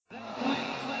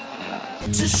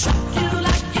To shock you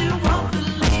like you won't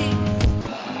believe.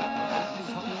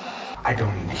 I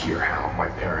don't need to hear how my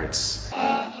parents... I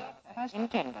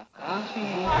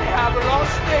have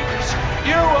lost things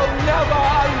you will never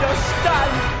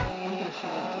understand.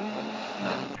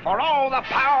 For all the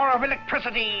power of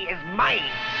electricity is mine.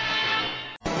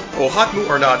 oHOTmu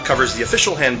or Not covers the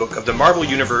official handbook of the Marvel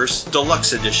Universe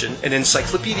Deluxe Edition, an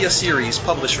encyclopedia series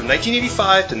published from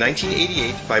 1985 to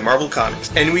 1988 by Marvel Comics.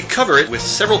 And we cover it with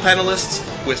several panelists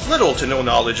with little to no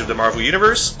knowledge of the Marvel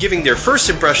Universe, giving their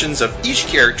first impressions of each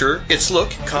character, its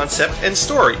look, concept, and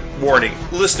story. Warning,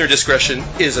 listener discretion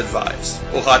is advised.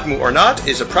 oHOTmu or Not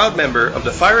is a proud member of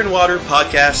the Fire and Water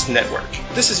Podcast Network.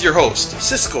 This is your host,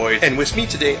 Siskoid, and with me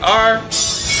today are...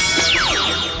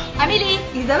 Amélie,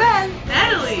 Isabelle,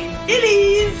 Natalie,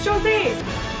 Elise, José.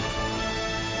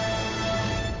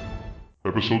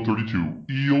 Episode 32,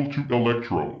 Eel to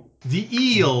Electro. The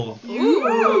eel.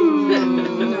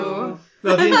 No.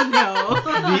 Now,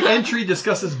 the entry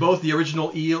discusses both the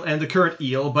original eel and the current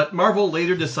eel, but Marvel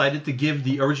later decided to give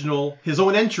the original his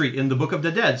own entry in the Book of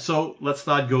the Dead, so let's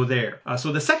not go there.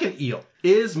 So the second eel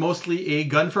is mostly a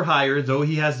gun for hire, though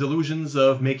he has delusions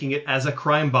of making it as a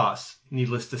crime boss.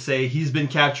 Needless to say, he's been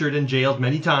captured and jailed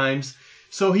many times,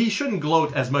 so he shouldn't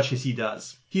gloat as much as he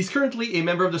does. He's currently a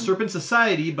member of the Serpent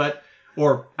Society,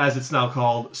 or as it's now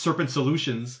called, Serpent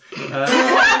Solutions. An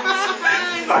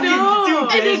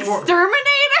exterminator?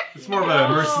 It's more of a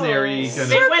mercenary kind of...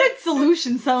 Serpent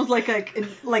Solution sounds like a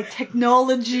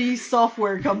technology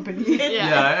software company.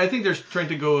 Yeah, I think they're trying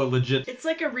to go legit. It's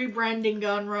like a rebranding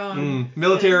gone wrong.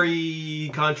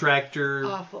 Military contractor.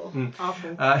 Awful.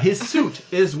 Awful. His suit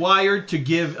is wired to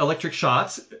give electric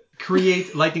shots,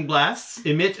 create lightning blasts,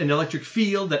 emit an electric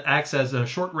field that acts as a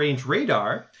short-range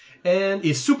radar, and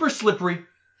is super slippery.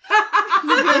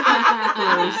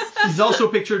 He's also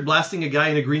pictured blasting a guy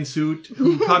in a green suit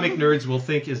who comic nerds will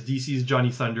think is DC's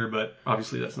Johnny Thunder, but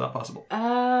obviously that's not possible.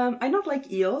 I don't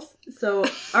like eels, so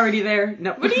already there.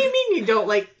 No. What do you mean you don't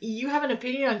like? You have an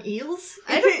opinion on eels?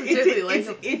 I don't particularly like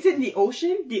them. It's in the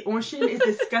ocean. The ocean is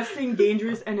disgusting,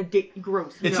 dangerous, and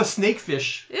gross. It's a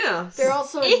snakefish. Yeah. They're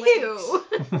also Ew.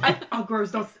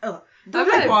 Gross. Don't I'm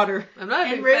like not water. I'm not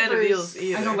a big fan of eels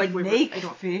either. I don't like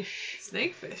Snakefish.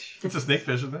 Snakefish. It's a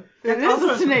snakefish, isn't it? That's also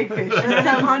a snakefish.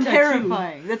 That sounds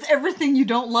terrifying. That's everything you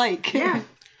don't like. Yeah.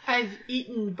 I've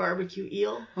eaten barbecue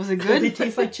eel. Was it Does good? it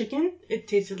taste like chicken? It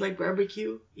tasted like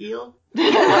barbecue eel. Cool.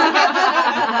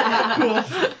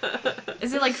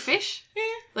 Is it like fish?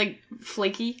 Like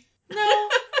flaky? No.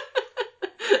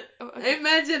 I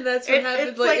imagine that's what happened.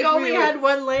 It's like only had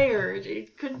one layer.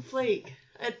 It couldn't flake.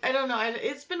 I don't know.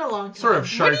 It's been a long time. Sort of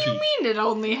sharky. What do you mean it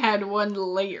only had one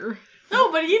layer?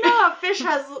 No, but you know how fish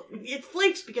has... It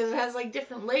flakes because it has, like,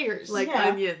 different layers. Like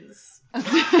onions.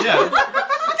 Yeah.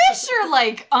 Fish are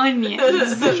like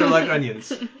onions. Fish are like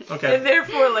onions. Okay. And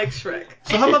therefore like Shrek.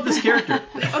 So how about this character?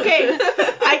 Okay,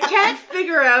 I can't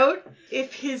figure out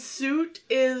if his suit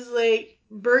is, like,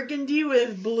 burgundy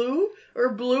with blue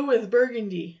or blue with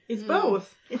burgundy. It's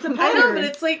both. It's a pattern. I know, but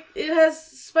it's like, it has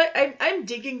spikes. I'm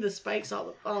digging the spikes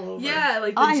all over. Yeah,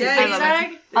 like the I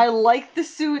zag. I like the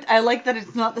suit. I like that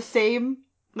it's not the same.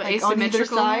 But Like, on either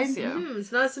side. Yeah.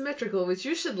 It's not symmetrical, which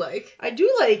you should like. I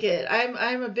do like it.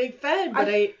 I'm a big fan, but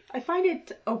I find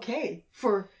it okay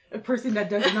for a person that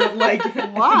does not like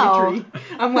Wow. symmetry.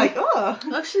 I'm like, oh.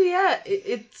 Actually, yeah,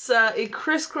 it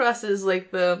crisscrosses,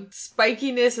 like the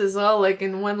spikiness is all like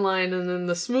in one line and then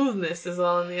the smoothness is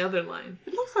all in the other line.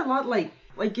 It looks a lot like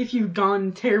if you've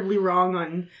gone terribly wrong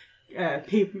on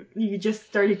paper, you just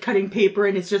started cutting paper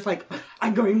and it's just like,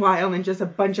 I'm going wild and just a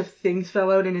bunch of things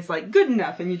fell out and it's like, good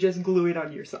enough, and you just glue it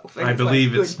on yourself. And I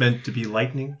believe like, it's meant to be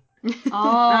lightning.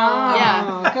 Oh,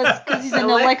 yeah. Because he's an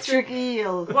electric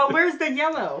eel. Well, where's the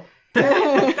yellow?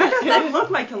 That does not look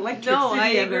like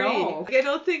electricity at all. I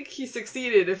don't think he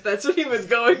succeeded if that's what he was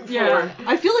going for. Yeah.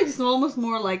 I feel like it's almost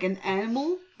more like an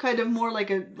animal. Kind of more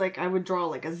like I would draw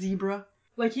like a zebra.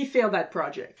 Like, he failed that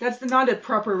project. That's not a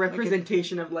proper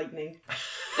representation of lightning.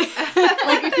 Like,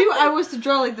 if I was to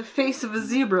draw like the face of a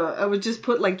zebra, I would just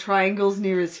put like triangles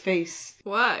near his face.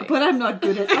 Why? But I'm not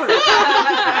good at art.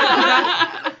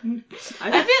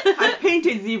 I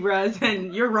painted zebras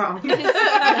and you're wrong.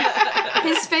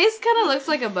 His face kind of looks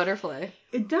like a butterfly.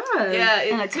 It does. Yeah,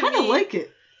 And I kind of like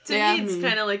it. To me, it's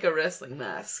kind of like a wrestling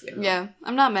mask. You know? Yeah,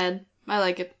 I'm not mad. I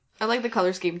like it. I like the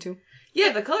color scheme too.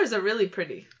 Yeah, the colors are really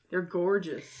pretty. They're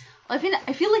gorgeous. I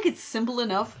feel like it's simple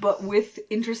enough, but with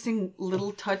interesting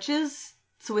little touches,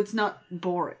 so it's not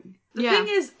boring. The thing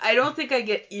is, I don't think I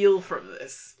get eel from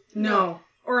this. No.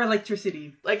 Or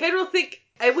electricity. Like, I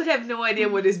would have no idea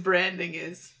what his branding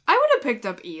is. I would have picked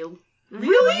up eel.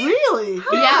 Really? Really?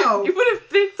 Yeah. You would have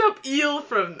picked up eel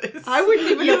from this. I wouldn't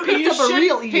even have picked up a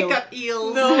real eel. Pick up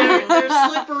eels. No. They're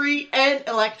slippery and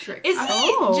electric. Is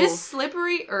he just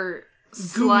slippery or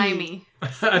slimy?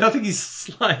 I don't think he's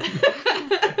slimy.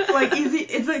 Like, is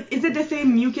it the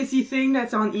same mucusy thing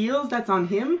that's on eels that's on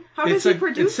him? How does he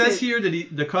produce it? It says here that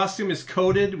the costume is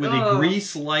coated with a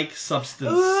grease-like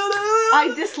substance.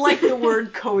 I dislike the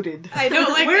word coated. I don't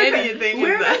like anything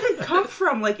Where with that. does it come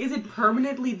from? Like, is it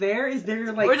permanently there? Is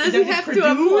there, like... Or does he have to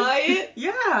apply it?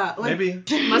 Yeah. Like, Maybe.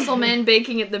 Muscle man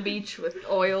baking at the beach with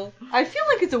oil. I feel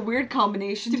like it's a weird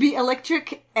combination to be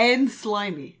electric and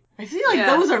slimy. I feel like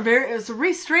Yeah. those are it's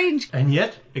very strange. And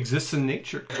yet, exists in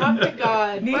nature. Talk to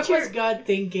God. What Nature- was God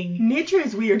thinking? Nature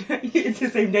is weird. It's the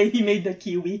same day he made the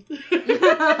kiwi.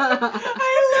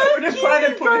 I love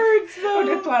kiwi birds, Or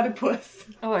the though. platypus.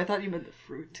 Oh, I thought you meant the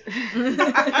fruit.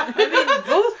 I mean,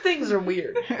 both things are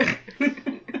weird.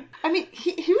 I mean,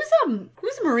 he was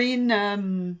a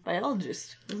marine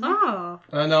biologist. Oh.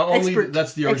 No, only Expert.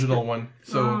 that's the original one.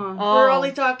 So, We're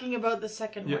only talking about the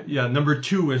second one. yeah, number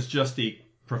 2 is just a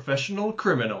professional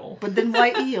criminal. But then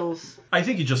why eels? I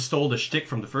think he just stole the shtick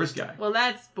from the first guy. Well,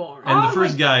 that's boring. And the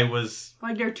first guy was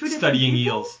Like, they're two different studying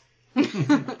people? eels.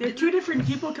 They're two different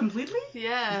people completely?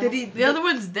 Yeah. Did he- The other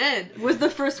one's dead. Was the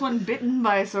first one bitten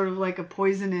by sort of like a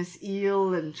poisonous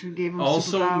eel and gave him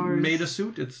Also superpowers? made a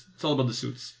suit. It's all about the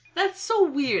suits. That's so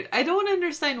weird. I don't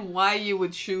understand why you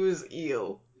would choose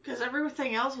eel. Because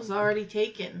everything else was already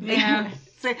taken. Yeah.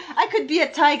 Say, I could be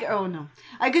a tiger. Oh, no.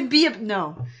 I could be a...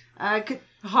 No. I could...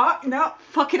 No.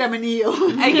 Fuck it, I'm an eel.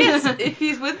 I guess if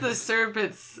he's with the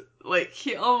serpents, like,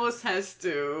 he almost has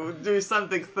to do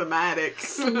something thematic.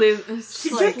 Just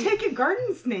take a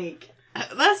garden snake.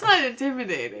 That's not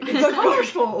intimidating. It's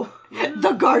colorful.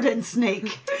 The garden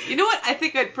snake. You know what? I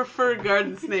think I'd prefer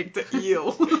garden snake to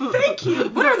eel. Thank you.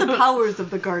 What are the powers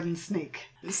of the garden snake?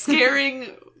 Scaring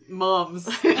moms.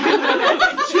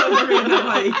 Children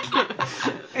alike.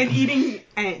 And eating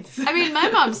ants. I mean, my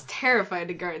mom's terrified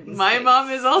of gardens. My mom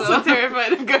is also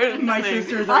terrified of garden My snakes.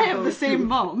 sisters I are have the both same too.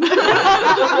 mom.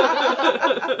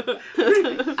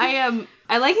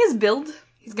 I like his build.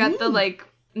 He's got the like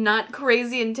not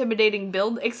crazy intimidating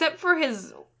build, except for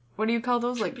his what do you call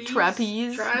those? Like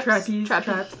trapeze? Trapeze.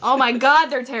 Traps. Oh my god,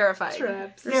 they're terrifying.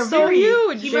 Traps. They're so very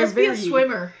huge. He They're must be a very-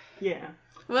 swimmer. Yeah.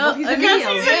 Well, he's an an eel.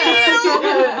 eel. Yeah.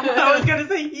 I was gonna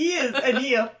say he is an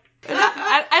eel.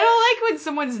 I don't like when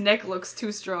someone's neck looks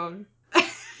too strong.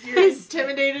 You're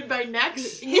intimidated by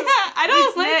necks? Yeah, I don't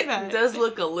His like neck that. does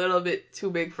look a little bit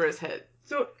too big for his head.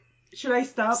 So, should I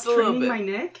stop Just a little training bit. my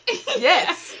neck?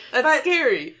 Yes, that's But-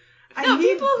 scary. No,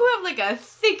 people who have like a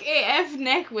thick AF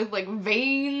neck with like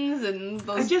veins and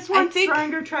those. I just want think,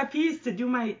 stronger trapeze to do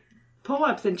my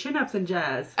pull-ups and chin-ups and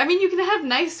jazz. I mean, you can have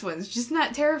nice ones, just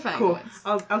not terrifying Cool. ones.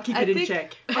 I'll keep I it in think-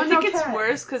 check. I think it's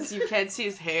worse because you can't see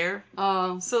his hair.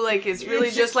 So like it's really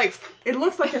It's just like It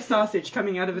looks like a sausage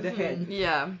coming out of the head.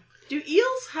 Yeah. Do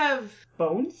eels have...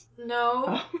 Bones?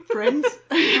 No. Friends?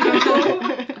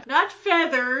 No. Not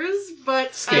feathers,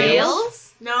 but...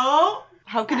 Scales? No.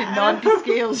 How can it not be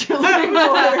scales you're looking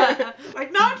for?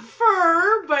 Like, not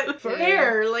fur, but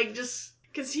hair. Like, just...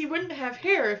 Because he wouldn't have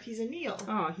hair if he's an eel.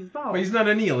 Oh, he's bald. But he's not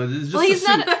an eel. It's just Well, a he's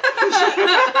suit. not.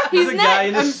 He's a guy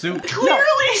in a suit.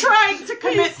 Clearly trying to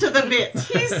commit to the bit.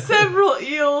 he's several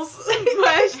eels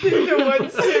smashed into one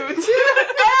suit.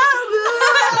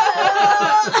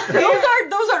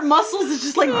 Those are muscles. It's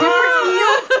just like different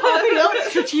eels popping out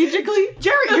strategically.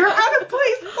 Jerry, you're out of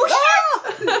place! Oh,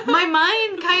 shit! My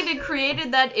mind kind of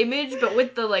created that image, but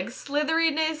with the like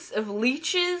slitheriness of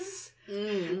leeches,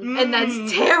 and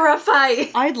that's terrifying.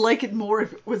 I'd like it more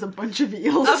if it was a bunch of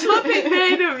eels. A puppet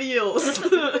made of eels.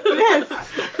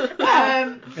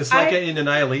 It's like in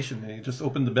Annihilation. You just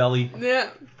open the belly. Yeah.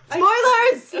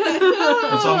 Spoilers!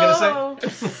 That's all I'm gonna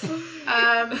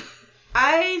say.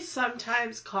 I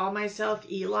sometimes call myself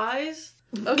Eli's.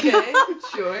 Okay,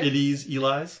 sure. It is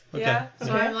Eli's. Okay. Yeah.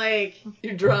 So I'm like,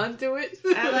 You're drawn to it?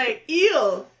 I'm like,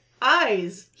 eel,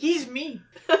 eyes, he's me.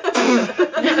 You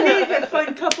need a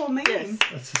fun couple name.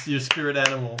 That's your spirit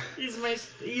animal. He's my,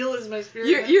 eel is my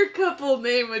spirit. Your couple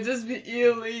name would just be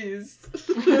Elise.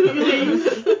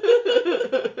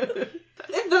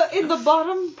 In the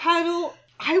bottom panel,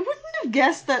 I wouldn't have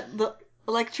guessed that the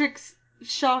electric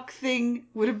shock thing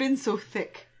would have been so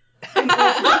thick. That's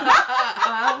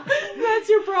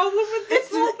your problem with this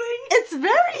whole thing? It's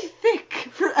very thick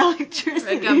for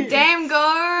electricity. Like, damn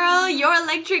girl, your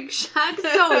electric shock's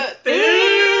so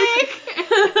thick.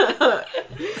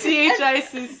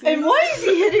 CHICC. And why is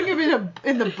he hitting him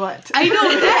in the butt? I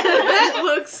know that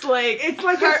looks like It's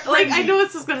like I know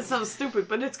this is gonna sound stupid,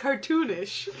 but it's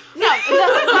cartoonish. No,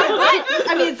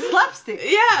 I mean it's slapstick.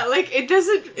 Yeah, like it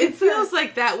doesn't. It feels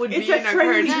like that would be in a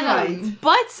friendly cartoon. delight.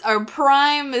 Butts are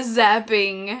prime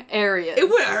zapping areas. It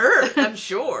would hurt, I'm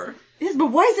sure. Yes,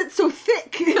 but why is it so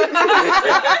thick?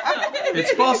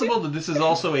 It's possible that this is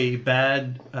also a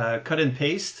bad cut and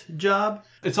paste job.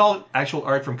 It's all actual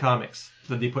art from comics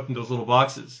that they put in those little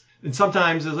boxes. And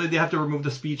sometimes they have to remove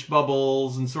the speech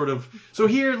bubbles and sort of... So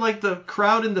here, like, the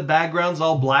crowd in the background's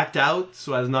all blacked out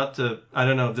so as not to, I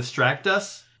don't know, distract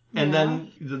us. And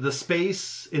then the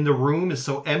space in the room is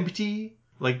so empty.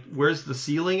 Like, where's the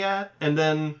ceiling at? And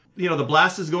then, you know, the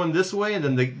blast is going this way, and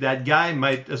then that guy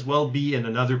might as well be in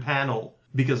another panel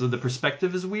because of the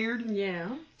perspective is weird. Yeah.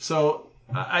 So,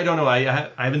 I don't know. I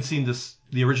haven't seen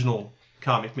the original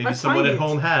comic. Maybe someone at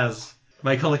home has.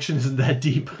 My collection isn't that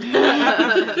deep.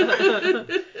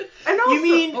 And also, you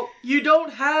mean you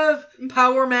don't have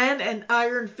Power Man and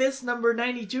Iron Fist number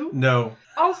 92? No.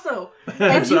 Also,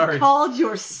 And sorry. you called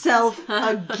yourself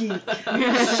a geek.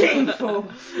 Shameful.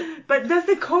 But does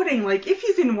the coating, like, if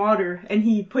he's in water and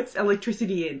he puts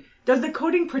electricity in, does the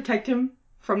coating protect him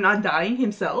from not dying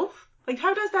himself? Like,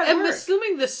 how does that I'm work?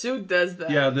 assuming the suit does that.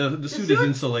 Yeah, the suit is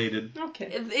insulated. Okay.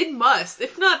 It must.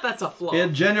 If not, that's a flaw.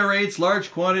 It generates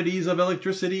large quantities of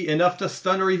electricity, enough to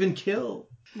stun or even kill.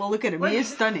 Well, look at him. He is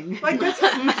stunning. Like, does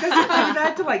it do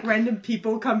that to, like, random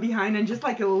people come behind and just,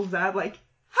 like, a little zap, like,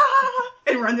 ha,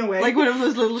 and run away? Like one of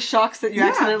those little shocks that you Yeah.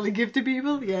 accidentally give to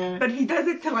people? Yeah. But he does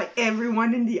it to, like,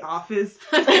 everyone in the office.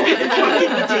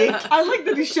 I like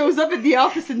that he shows up at the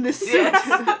office in this suit.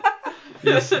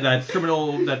 Yes,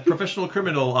 that professional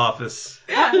criminal office.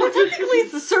 Well, technically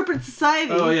it's the Serpent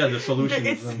Society. Oh yeah, the solutions.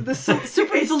 It's the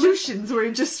Serpent Solutions, where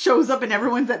it just shows up and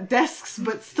everyone's at desks,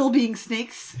 but still being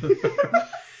snakes.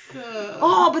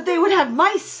 Oh, but they would have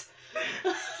mice.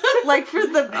 Like for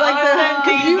the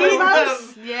computer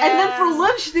mouse. Yeah. And then for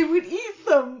lunch they would eat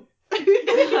them.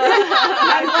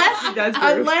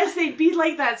 unless they'd be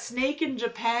like that snake in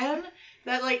Japan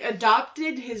that like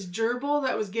adopted his gerbil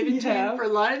that was given to him for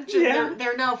lunch, and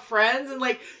they're now friends, and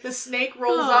like the snake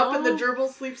rolls up and the gerbil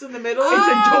sleeps in the middle. It's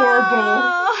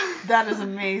adorable. That is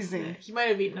amazing. He might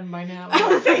have eaten him by now.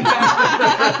 No,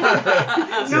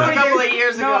 a couple of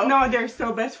years ago. No, they're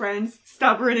still best friends.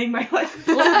 Stop ruining my life.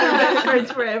 They're best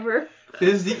friends forever.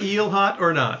 Is the eel hot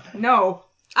or not? No.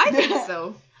 I think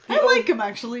so. I like him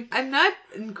actually. I'm not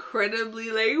incredibly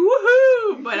like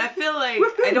woohoo, but I feel like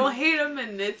I don't hate him,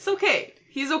 and it's okay.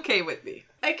 He's okay with me.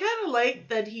 I kind of like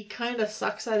that he kind of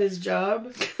sucks at his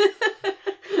job.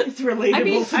 It's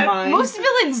relatable to mine. Most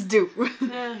villains do.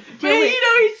 Yeah. But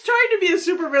he's trying to be a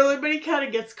supervillain, but he kind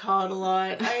of gets caught a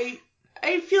lot. I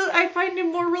find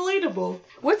him more relatable.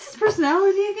 What's his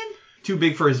personality again? Too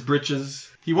big for his britches.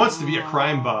 He wants to be a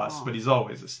crime boss, but he's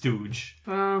always a stooge.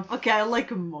 Okay, I like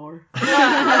him more.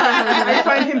 I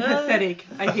find him pathetic.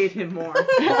 I hate him more.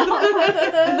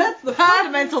 And that's the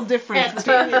fundamental difference.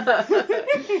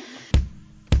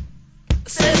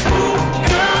 Said, ooh,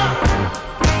 girl,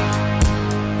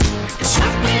 you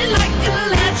shock me like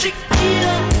electric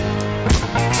eel.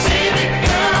 Baby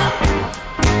girl,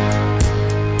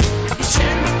 you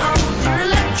turn me on with your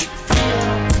electric feel.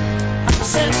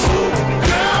 Said, ooh,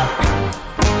 girl,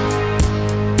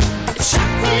 you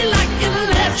shock me like an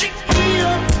electric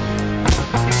eel.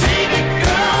 Baby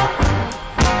girl,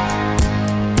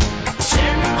 you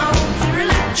turn me on with your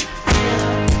electric feel.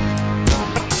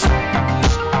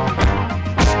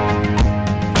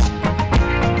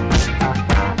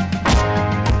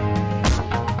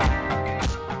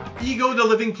 Ego the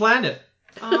Living Planet.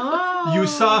 Oh. You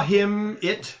saw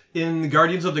it in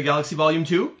Guardians of the Galaxy Volume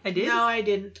 2. I did? No, I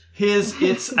didn't.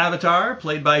 Its avatar,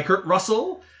 played by Kurt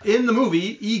Russell. In the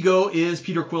movie, Ego is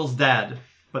Peter Quill's dad,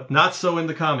 but not so in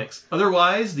the comics.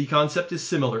 Otherwise, the concept is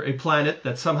similar. A planet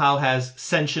that somehow has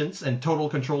sentience and total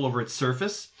control over its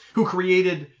surface, who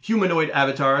created humanoid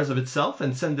avatars of itself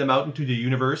and sent them out into the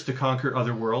universe to conquer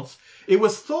other worlds. It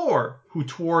was Thor who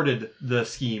thwarted the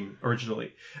scheme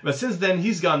originally. But since then,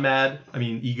 he's gone mad. I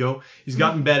mean, Ego. He's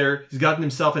gotten better. He's gotten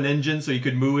himself an engine so he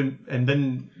could move, and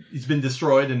then he's been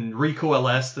destroyed and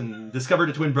recoalesced and discovered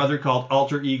a twin brother called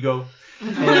Alter Ego.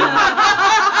 That's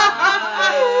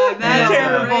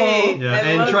terrible.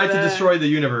 And tried to destroy the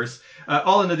universe.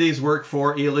 All in a day's work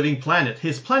for a living planet.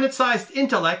 His planet-sized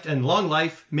intellect and long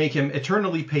life make him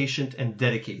eternally patient and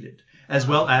dedicated. as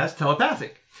well as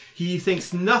telepathic. He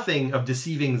thinks nothing of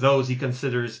deceiving those he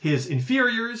considers his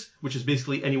inferiors, which is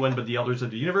basically anyone but the elders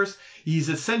of the universe. He's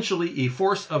essentially a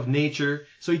force of nature,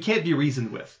 so he can't be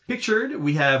reasoned with. Pictured,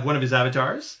 we have one of his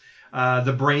avatars,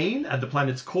 the brain at the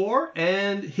planet's core,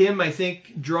 and him, I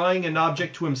think, drawing an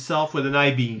object to himself with an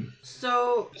I-beam.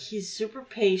 So he's super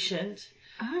patient,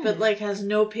 but like has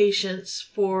no patience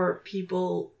for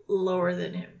people lower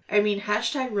than him. I mean,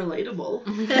 hashtag relatable.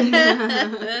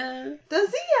 Does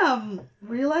he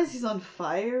realize he's on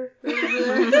fire?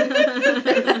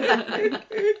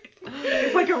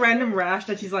 It's like a random rash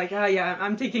that she's like, yeah,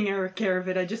 I'm taking care of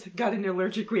it. I just got an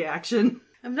allergic reaction.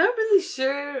 I'm not really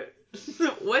sure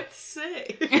what to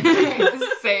say.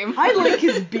 Same. I like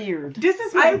his beard.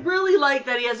 I really like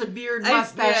that he has a beard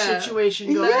mustache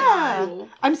situation going on.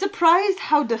 I'm surprised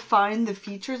how defined the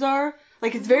features are.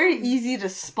 Like, it's very easy to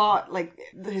spot, like,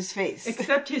 his face.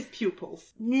 Except his pupils.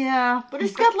 Yeah, but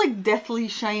he's got, like, deathly,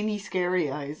 shiny,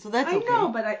 scary eyes, so that's okay. I know,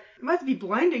 but it must be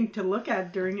blinding to look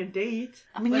at during a date.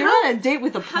 I mean, you're on a date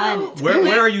with a planet.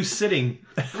 Where are you sitting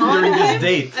during this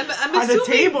date? I'm on the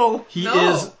table. He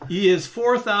is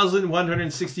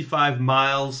 4,165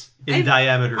 miles in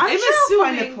diameter. I'm sure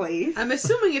I'll find a place. I'm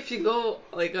assuming if you go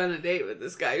like on a date with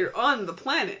this guy, you're on the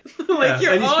planet. You're and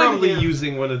he's probably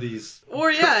using one of these.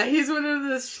 Or yeah, he's one of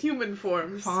those human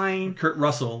forms. Fine. Kurt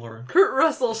Russell or Kurt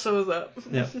Russell shows up.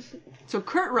 Yeah. So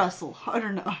Kurt Russell, I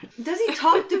don't know. Does he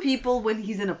talk to people when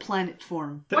he's in a planet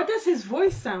form? What does his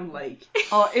voice sound like?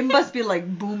 Oh, it must be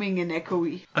like booming and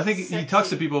echoey. I think he talks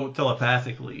to people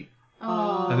telepathically.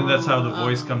 Oh. I think that's how the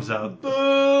voice comes out.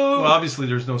 Well, obviously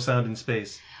there's no sound in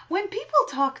space. When people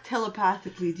talk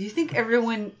telepathically, do you think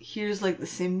everyone hears like the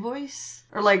same voice?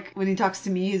 Or like when he talks to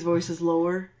me, his voice is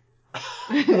lower?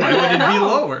 Why would it be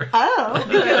lower? I don't know.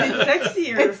 Because it's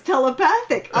sexier. It's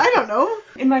telepathic. I don't know.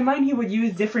 In my mind, he would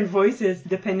use different voices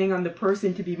depending on the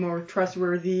person to be more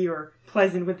trustworthy or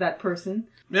pleasant with that person.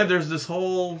 Yeah, there's this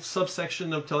whole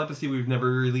subsection of telepathy we've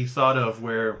never really thought of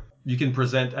where you can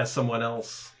present as someone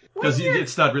else. Because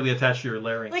it's not really attached to your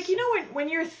larynx. Like, you know, when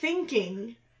you're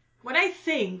thinking, when I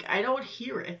think, I don't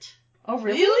hear it. Oh,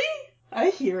 really? I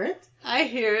hear it. I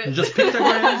hear it. Just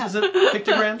pictograms? Is it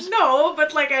pictograms? No,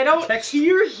 but like I don't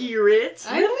hear it.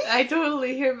 Really? I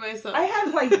totally hear myself. I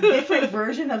have like different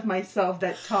version of myself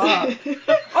that talk. Okay, no,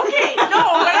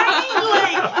 but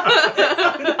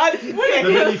I mean like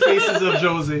the many faces of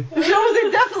Josie.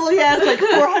 Josie definitely has like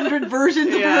 400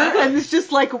 versions of her, and it's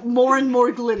just like more and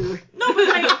more glitter. No, but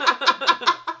like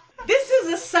this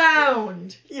is a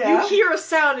sound. Yeah. You hear a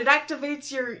sound, it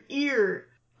activates your ear.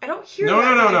 I don't hear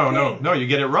that. No, you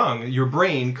get it wrong. Your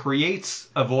brain creates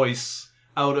a voice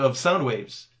out of sound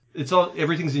waves.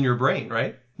 Everything's in your brain,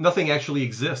 right? Nothing actually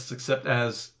exists except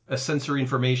as a sensory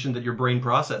information that your brain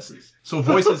processes. So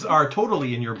voices are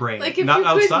totally in your brain, like if not you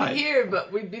outside. couldn't hear,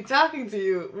 but we'd be talking to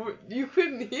you, you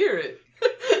couldn't hear it.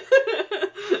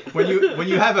 When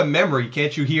you have a memory,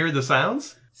 can't you hear the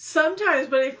sounds? Sometimes,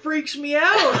 but it freaks me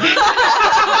out.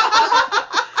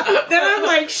 Then I'm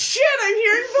like, shit, I'm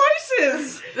hearing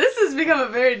voices. This has become a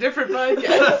very different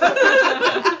podcast.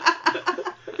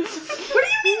 What do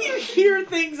you mean you hear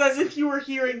things as if you were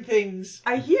hearing things?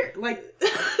 I hear, like...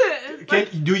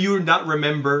 Do you not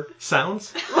remember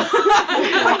sounds? I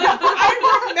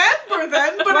remember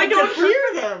them, but I don't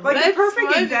hear them. Like, the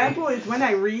perfect example is when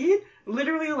I read,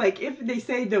 literally, like, if they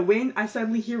say the wind, I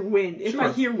suddenly hear wind. If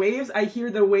I hear waves, I hear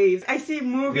the waves. I see a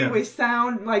movie with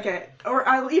sound, like, or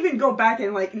I'll even go back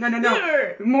and, like, no,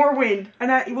 more wind.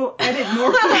 And I will edit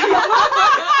more wind.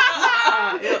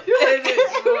 You're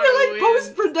like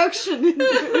post-production.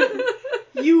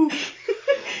 You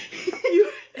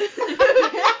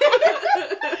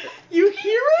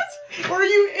hear it, or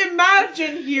you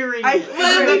imagine hearing it? Isn't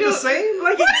that the same?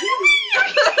 Like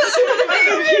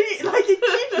it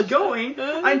keeps going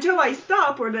until I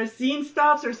stop, or the scene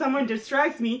stops, or someone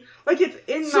distracts me. Like it's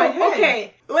in my head.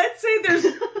 Okay, let's say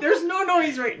there's no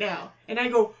noise right now, and I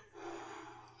go,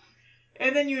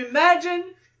 and then you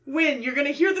imagine wind. You're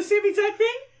gonna hear the same exact thing.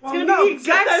 It's gonna be the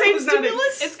exact same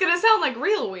stimulus. It's gonna sound like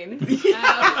real wind.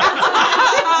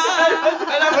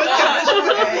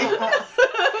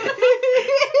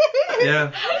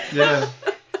 Yeah.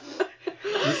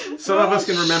 Some of us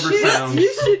can remember sounds.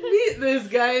 You should meet this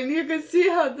guy and you can see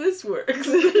how this works.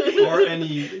 Or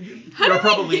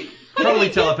probably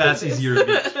telepath's easier to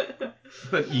meet.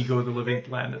 But Ego, the living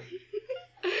planet.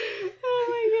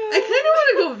 I kind of want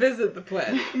to go to visit the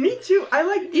planet. Me too. I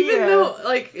like the, Even though,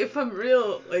 like, if I'm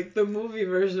real, like, the movie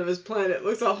version of his planet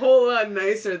looks a whole lot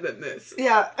nicer than this.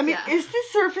 Yeah, I mean, is the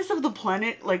surface of the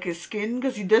planet like his skin?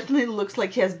 Because he definitely looks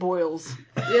like he has boils.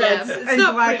 Yeah, it's and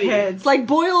not black pretty. heads. It's like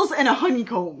boils and a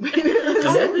honeycomb.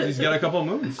 He's got a couple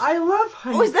moons. I love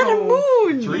honeycomb. Oh, is that a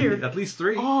moon? 3, at least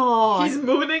 3. Oh, He's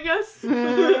mooning us?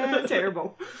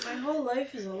 Terrible. My whole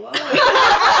life is a lie.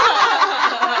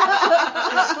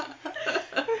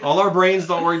 All our brains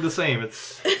don't work the same.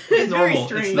 It's normal.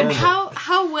 strange. It's But normal.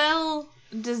 how well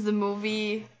does the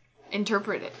movie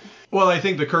interpret it? Well, I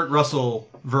think the Kurt Russell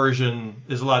version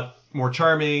is a lot more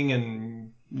charming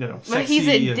and, sexy. But he's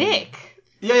a and, dick.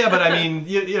 Yeah, but I mean,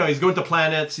 he's going to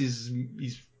planets. He's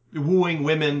wooing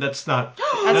women. That's not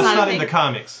not a in the thing.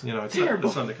 comics. That's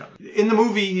not in the comics. In the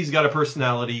movie, he's got a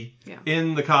personality. Yeah.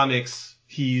 In the comics,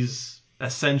 he's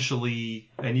essentially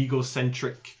an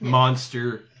egocentric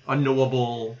monster,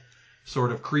 unknowable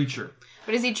sort of creature.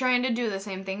 But is he trying to do the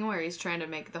same thing where he's trying to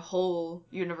make the whole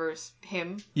universe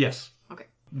him? Yes. Okay.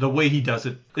 The way he does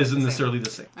it isn't necessarily the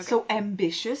same. so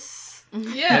ambitious,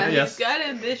 Yeah, Yes. he's got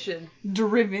ambition.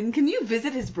 driven. Can you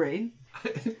visit his brain?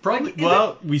 Probably.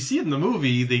 Well, we see it in the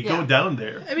movie. They go down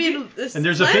there. I mean, this And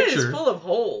there's a planet picture. is full of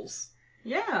holes.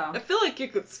 Yeah. I feel like you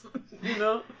could,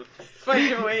 find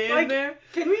your way in Like, there.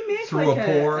 can we make Through like a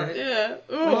pore. Yeah.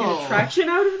 Ooh. an attraction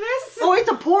out of this? Oh, it's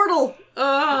a portal.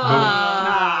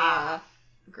 Ah.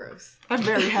 Gross. I'm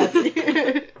very happy.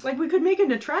 Like we could make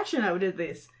an attraction out of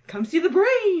this. Come see the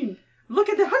brain. Look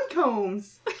at the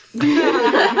honeycombs.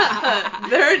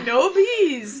 There are no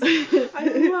bees.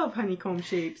 I love honeycomb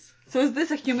shapes. So is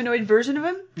this a humanoid version of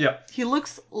him? Yeah. He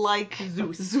looks like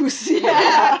Zeus. Zeus.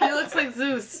 Yeah, he looks like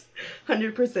Zeus.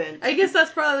 100%. I guess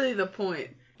that's probably the point.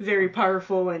 Very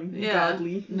powerful and Yeah.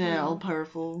 godly. Yeah, all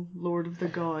powerful Lord of the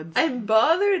Gods. I'm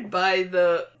bothered by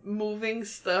the moving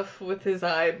stuff with his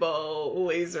eyeball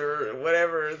laser,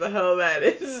 whatever the hell that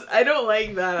is. I don't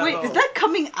like that at Wait, all. is that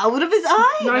coming out of his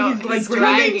eye? No, he's like He's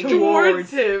dragging dragging towards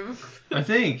him. I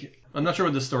think. I'm not sure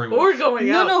what the story was. Or going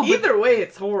No, out. no, but- Either way,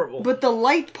 it's horrible. But the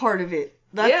light part of it,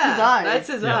 that's yeah, his eye. that's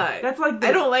his Yeah. eye. That's like the,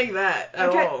 I don't like that at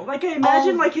all. I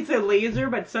imagine Oh. like it's a laser,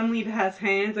 but suddenly it has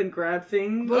hands and grab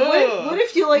things. But what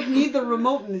if you need the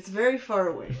remote and it's very far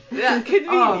away? Yeah,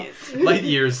 convenient. Light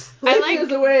years. Light like-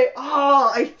 years away.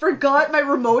 Oh, I forgot my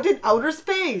remote in outer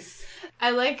space. I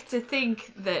like to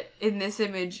think that in this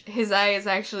image, his eye is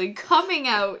actually coming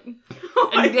out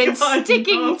my and then God,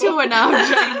 sticking no. to an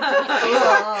object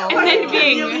and then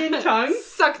being alien tongue,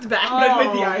 sucked back. but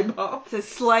with the eyeball. It's as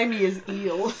slimy as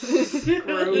eel.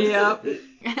 Gross. Yep.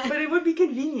 But it would be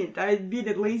convenient. I'd be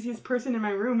the laziest person in my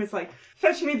room. It's like,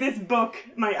 fetch me this book.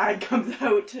 My eye comes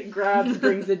out, grabs,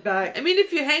 brings it back. I mean,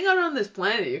 if you hang out on this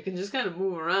planet, you can just kind of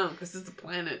move around because it's a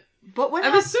planet. But what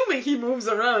I'm happens? assuming he moves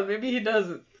around. Maybe he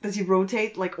doesn't. Does he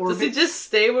rotate like orbit? Does he just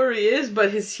stay where he is,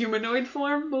 but his humanoid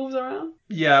form moves around?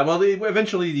 Yeah, well,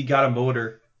 eventually he got a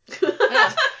motor. He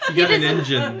got an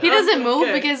engine. He doesn't move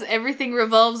Okay. because everything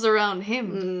revolves around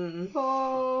him.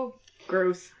 Oh,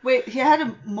 Gross. wait. He had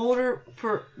a motor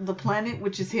for the planet,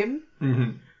 which is him.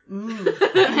 Mm-hmm.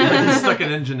 He stuck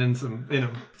an engine in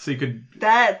him, so he could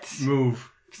That move.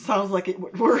 sounds like it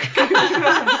would work.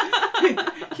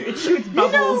 It shoots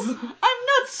bubbles. I'm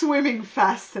not swimming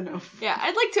fast enough. Yeah,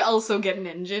 I'd like to also get an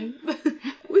engine.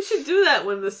 We should do that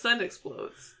when the sun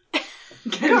explodes.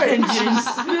 Good.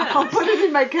 I'll put it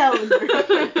in my calendar.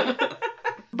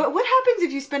 But what happens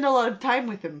if you spend a lot of time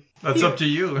with him? That's up to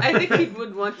you. I think he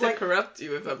would want to corrupt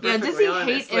you if I'm Yeah, perfectly does he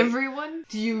honest. hate everyone?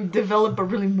 Do you develop a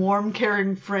really warm,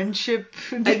 caring friendship?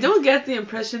 I don't get the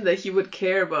impression that he would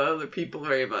care about other people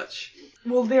very much.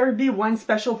 Will there be one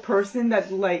special person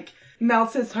that like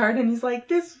melts his heart and he's like,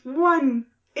 this one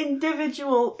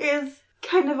individual is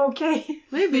kind of okay?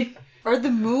 Maybe. Are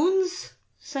the moons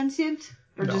sentient?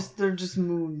 Or No. they're just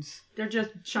moons? They're just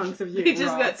chunks of you. He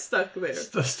just got stuck there. It's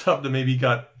the stuff that maybe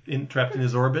got trapped in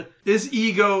his orbit. Is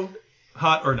ego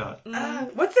hot or not?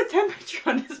 What's the temperature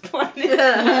on this planet?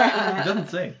 It doesn't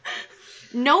say.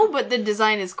 No, but the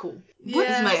design is cool.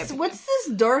 What's this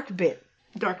dark bit?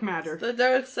 Dark matter. The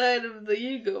dark side of the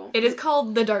ego. It is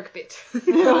called the dark bit.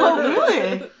 Oh,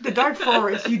 really? The dark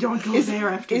forest. You don't go there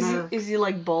after dark. Is he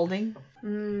like balding?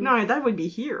 No, that would be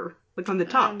here. Like on the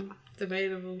top.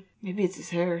 Debatable. Maybe it's his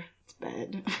hair.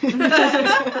 bad.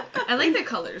 I like the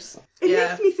colors. It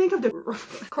makes me think of the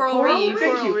Coral reef.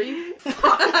 Thank Reef.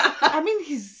 I mean,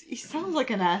 he sounds like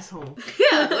an asshole.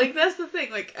 Yeah, like that's the thing.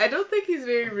 Like I don't think he's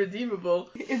very redeemable.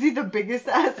 Is he the biggest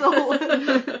asshole?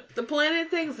 The planet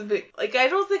thing's a bit. Like I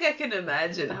don't think I can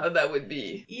imagine how that would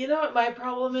be. You know what my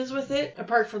problem is with it?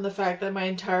 Apart from the fact that my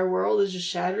entire world is just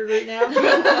shattered right now.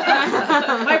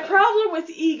 My problem with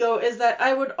Ego is that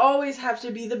I would always have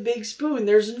to be the big spoon.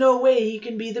 There's no way he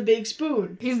can be the big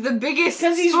spoon. He's the biggest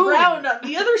Because he's spoon. round on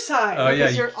the other side. Oh, yeah.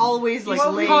 Because you're always like He's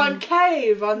laying.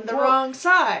 concave on the wrong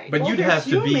side. But you'd they're have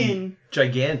to be human.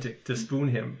 gigantic to spoon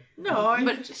him. No, I'm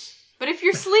just... But if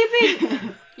you're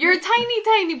sleeping, you're a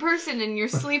tiny person and you're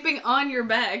sleeping on your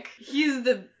back, he's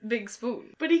the big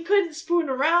spoon. But he couldn't spoon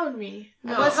around me.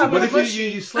 No. Unless he What was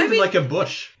if you sleep like a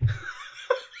bush?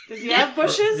 Does he have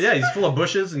bushes? Yeah, he's full of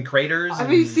bushes and craters.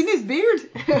 Have you seen his beard?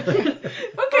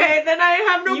 Okay, then I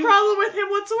have no problem with him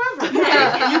whatsoever.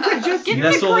 Yeah, you could just Get in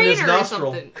Nestle the in his crater or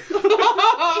nostril. something.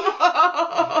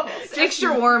 It's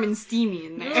extra warm and steamy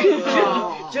in there.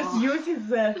 just use his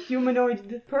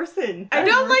humanoid person. I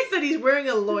don't like that he's wearing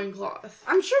a loincloth.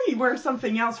 I'm sure he wears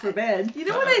something else for bed. You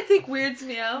know what I think weirds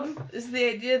me out is the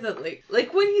idea that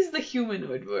like when he's the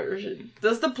humanoid version,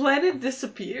 does the planet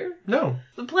disappear? No.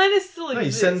 The planet still No,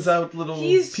 exists. he sends out little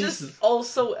He's pieces. just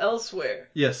also elsewhere.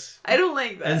 Yes. I don't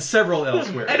like that. And several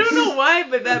elsewhere. I don't know why,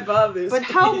 but that bothers But me.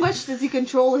 how much does he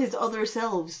control his other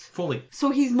selves? Fully. So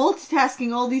he's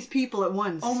multitasking all these people at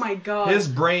once. Oh my god. His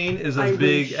brain is I as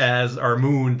big wish. as our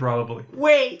moon, probably.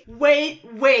 Wait.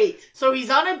 So he's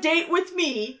on a date with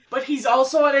me, but he's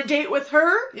also on a date with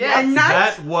her? Yes. And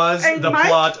that's- That was and the Mike,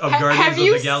 plot of have Guardians of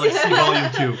you the Galaxy seen-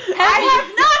 Volume 2. I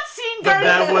have not seen But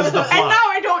Guardians. that was the And plot. now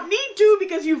I don't need to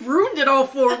because you've ruined it all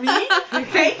for me.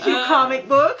 Thank you, comic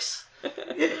books.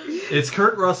 It's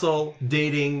Kurt Russell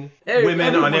dating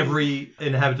women on every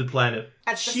inhabited planet.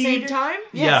 At the same time?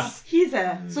 Yes. He's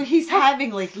a So he's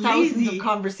having like thousands Lazy. of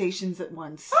conversations at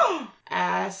once.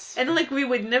 Ass. And like we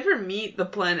would never meet the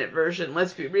planet version,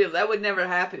 let's be real. That would never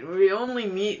happen. We only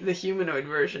meet the humanoid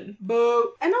version.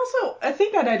 Boo. And also, a thing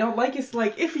that I don't like is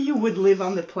like if you would live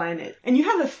on the planet and you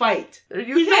have a fight,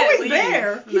 You he's can't always leave.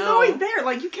 there. He's No. always there.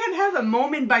 Like you can't have a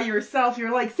moment by yourself.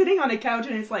 You're like sitting on a couch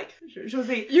and it's like,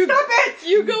 Jose, You- stop it!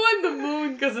 You go on the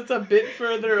moon because it's a bit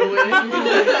further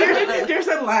away. There's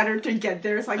a ladder to get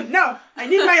there. It's like, no, I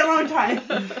need my alone time.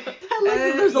 I like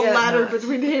that there's a yeah, ladder no.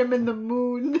 between him and the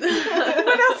moon.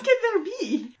 What else can there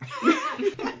be?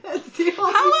 That's the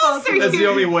only How else are possible- That's the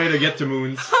only way to get to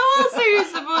moons. How else are you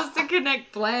supposed to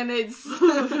connect planets?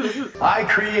 I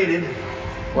created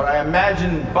what I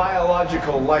imagined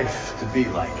biological life to be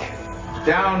like,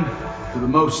 down to the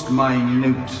most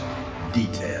minute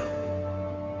detail.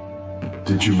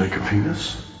 Did you make a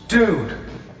penis? Dude,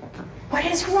 What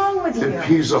is wrong with you? If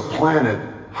he's a planet,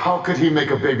 how could he make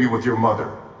a baby with your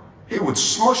mother? He would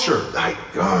smush her.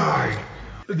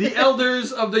 The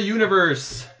Elders of the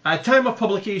Universe. At time of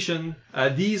publication,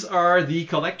 these are the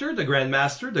Collector, the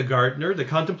Grandmaster, the Gardener, the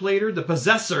Contemplator, the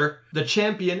Possessor, the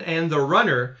Champion, and the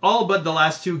Runner. All but the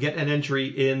last two get an entry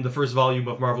in the first volume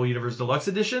of Marvel Universe Deluxe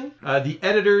Edition. The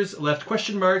editors left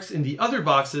question marks in the other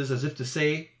boxes as if to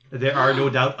say, there are no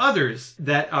doubt others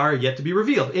that are yet to be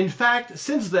revealed. In fact,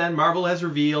 since then, Marvel has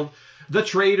revealed the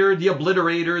Trader, the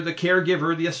Obliterator, the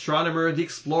Caregiver, the Astronomer, the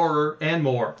Explorer, and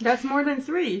more. That's more than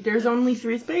 3. There's only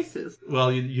 3 spaces.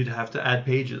 Well, you'd have to add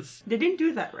pages. They didn't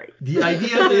do that right. The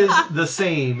idea is the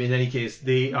same in any case.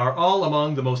 They are all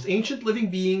among the most ancient living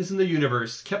beings in the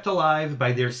universe, kept alive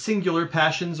by their singular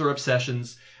passions or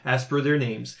obsessions, as per their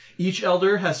names. Each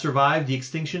elder has survived the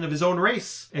extinction of his own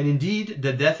race, and indeed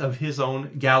the death of his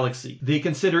own galaxy. They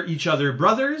consider each other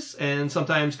brothers, and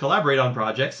sometimes collaborate on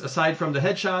projects. Aside from the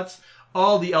headshots,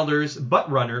 all the elders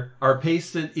but Runner are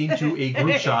pasted into a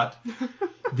group shot.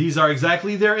 These are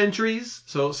exactly their entries,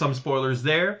 so some spoilers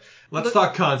there. Let's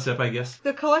talk concept, I guess.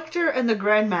 The Collector and the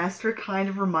Grandmaster kind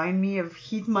of remind me of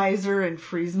Heat Miser and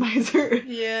Freeze Miser.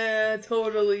 Yeah,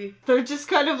 totally. They're just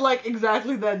kind of like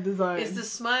exactly that design. It's the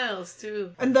smiles,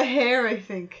 too. And the hair, I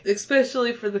think.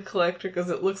 Especially for the Collector, because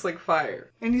it looks like fire.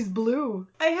 And he's blue.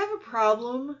 I have a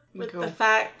problem with Go. the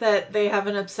fact that they have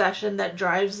an obsession that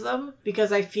drives them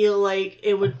because I feel like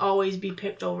it would always be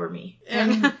picked over me.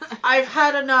 And I've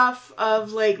had enough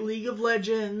of like League of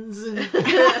Legends and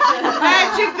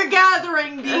Magic the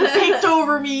Gathering being picked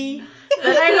over me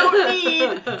that I don't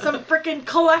need some frickin'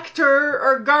 collector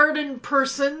or garden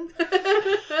person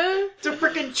to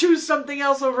frickin' choose something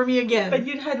else over me again. But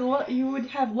you would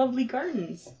have lovely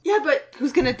gardens. Yeah, but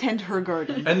who's gonna tend her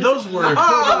garden? And those were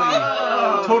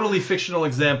totally fictional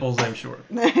examples, I'm sure.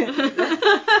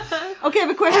 Okay, Okay, I have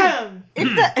a question.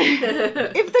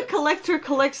 If the collector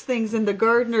collects things and the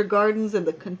gardener gardens and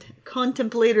the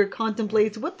contemplator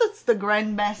contemplates, what does the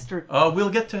grandmaster? We'll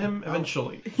get to him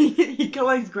eventually. He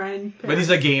collects grandparents. But he's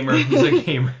a gamer.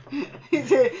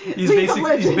 He's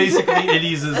basically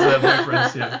Eddie's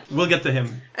boyfriend. Yeah. We'll get to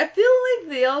him. I feel like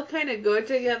they all kind of go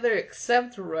together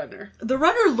except Runner. The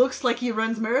runner looks like he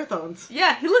runs marathons.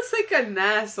 Yeah, he looks like an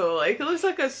asshole. Like, he looks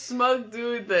like a smug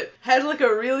dude that had like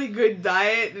a really good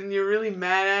diet and you're really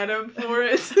mad at him for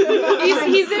it.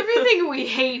 he's everything we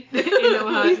hate in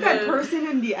oHOTmu. He's that person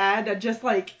in the ad that just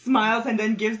like smiles and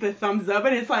then gives the thumbs up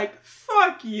and it's like,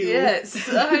 fuck you. Yes,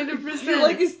 100%. You're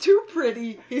like, he's too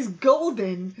pretty. He's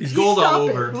golden. He's gold all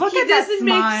over. Look He at that doesn't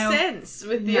smile. make sense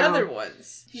with the other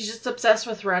ones. He's just obsessed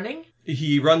with running.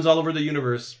 He runs all over the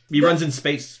universe. He runs in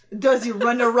space. Does he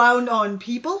run around on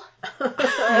people?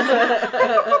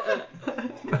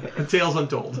 Tales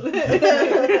untold.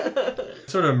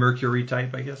 Sort of a Mercury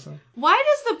type, I guess. Why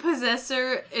does the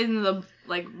possessor in the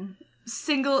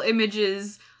single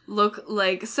images look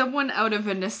like someone out of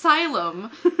an asylum?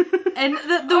 And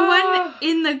the one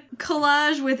in the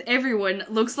collage with everyone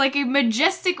looks like a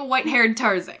majestic white-haired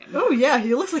Tarzan. Oh yeah,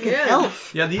 he looks like an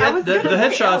elf. Yeah, the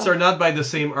headshots are not by the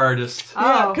same artist.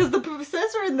 Yeah, because the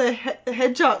possessor in the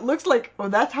headshot looks like,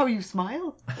 that's how you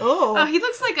smile? Oh, he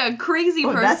looks like a crazy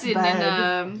that's person in bad.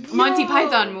 a Monty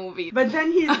Python movie. But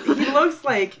then he looks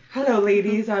like, hello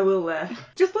ladies, I will,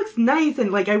 just looks nice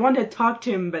and like I want to talk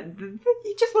to him, but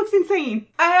he just looks insane.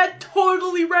 I had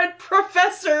totally read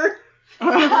Professor.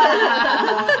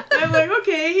 I'm like,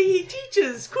 okay, he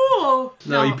teaches. Cool.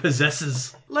 No, he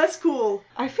possesses. Less cool.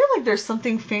 I feel like there's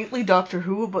something faintly Doctor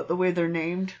Who about the way they're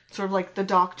named. Sort of like the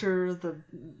Doctor, the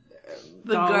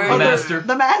Master.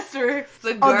 The Master.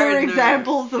 The other gardener,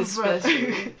 examples of...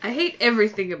 especially. I hate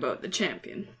everything about the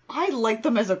champion. I like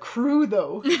them as a crew,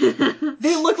 though.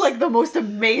 They look like the most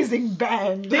amazing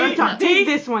band. Take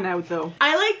this one out, though.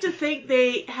 I like to think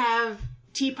they have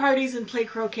tea parties and play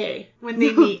croquet when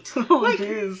they meet. That's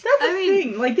the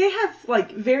thing. Like, they have,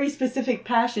 like, very specific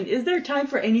passion. Is there time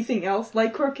for anything else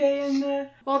like croquet and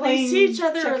well, they see each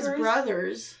other as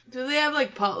brothers. Do they have,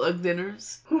 like, potluck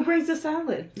dinners? Who brings the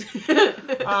salad?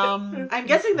 I'm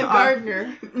guessing the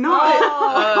gardener.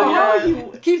 No, he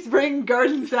keeps bringing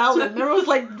garden salad. And everyone's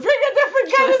like, bring a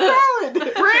different kind of salad.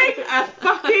 Bring a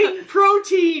fucking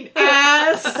protein,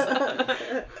 ass.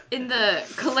 In the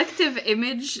collective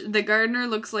image, the gardener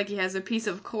looks like he has a piece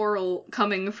of coral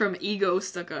coming from Ego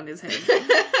stuck on his head.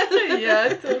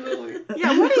 Yeah, totally.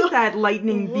 Yeah, what is that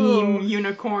lightning beam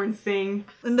unicorn thing?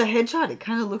 In the headshot, it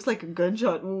kind of looks like a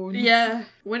gunshot wound. Yeah.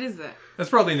 What is that? That's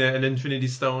probably an Infinity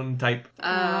Stone type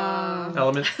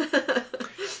element.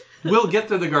 We'll get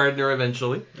to the gardener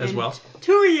eventually as well.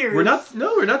 2 years. We're not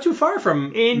too far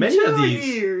from many of these. 2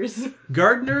 years.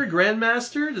 Gardener,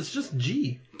 Grandmaster, it's just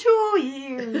G. 2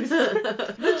 years.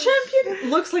 The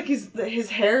champion looks like his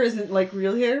hair isn't like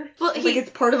real hair. Well, like it's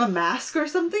part of a mask or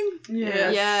something.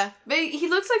 Yes. Yeah. But he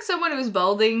looks like someone who's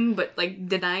balding, but like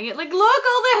denying it. Like, look,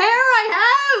 all the hair I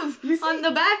have on the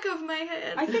back of my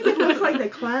head. I think it looks like the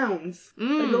clowns. The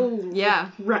little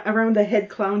around the head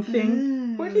clown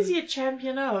thing. What is he a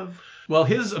champion of? Well,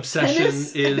 his obsession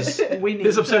is winning.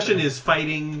 His obsession is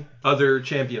fighting other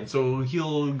champions. So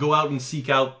he'll go out and seek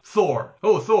out Thor.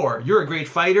 Oh, Thor, you're a great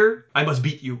fighter. I must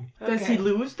beat you. Does he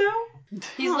lose though?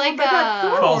 He's like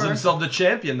Calls himself the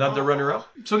champion, not the runner-up.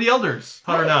 So the elders,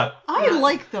 hot or not? I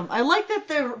like them. I like that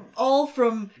they're all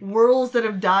from worlds that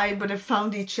have died but have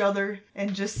found each other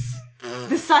and just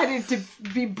decided to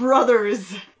be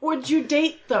brothers. Would you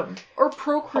date them or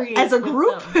procreate as a with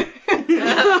group? them?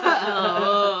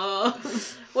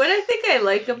 What I think I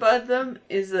like about them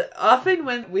is that often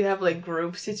when we have like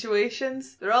group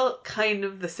situations, they're all kind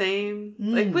of the same.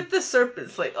 Like with the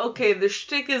serpents, like, okay, the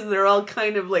shtick is they're all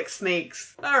kind of like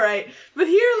snakes. Alright. But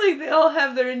here, like, they all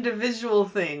have their individual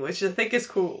thing, which I think is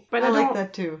cool. But I like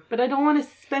that too. But I don't want to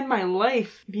spend my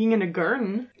life being in a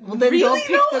garden. Well, then really, don't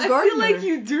pick though? the gardener. I feel like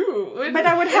you do. But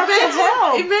I would have to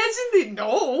help. Imagine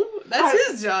that's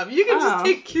his job. You can just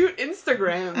take cute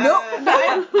Instagram.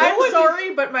 I'm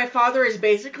sorry, but my father is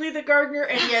basically the gardener,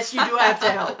 and yes, you do have to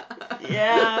help.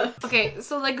 Yeah. Okay,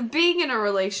 so like being in a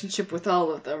relationship with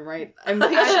all of them, right? I'm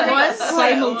picturing.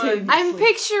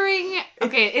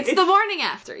 Okay, it's the morning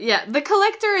after. Yeah, the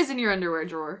collector is in your underwear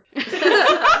drawer,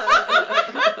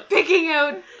 picking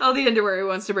out all the underwear he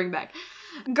wants to bring back.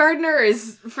 Gardener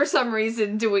is, for some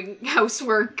reason, doing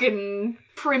housework and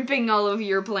primping all of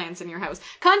your plants in your house.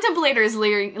 Contemplator is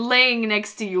laying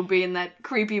next to you, being that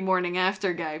creepy morning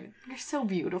after guy. You're so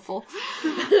beautiful.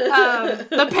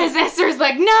 The possessor's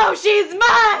like, no, she's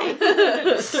mine!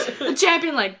 The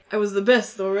champion like, I was the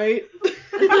best though, right?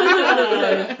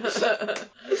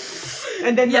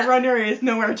 And then the runner is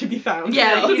nowhere to be found.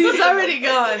 Yeah, he's already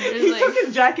gone. He took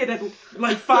his jacket at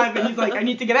like 5 and he's like, I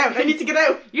need to get out. I need to get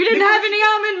out. You didn't have any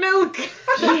almond milk.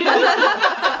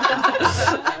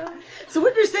 So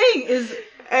what you're saying is...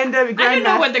 And I don't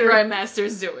know what the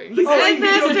Grandmaster's doing.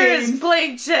 Grandmaster is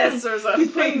playing chess or something.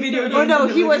 He's playing video games. Oh no,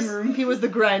 in the living room. he was the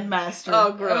Grandmaster.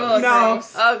 Oh, gross. No.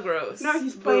 Oh, gross. No,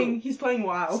 he's playing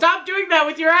WoW. Stop doing that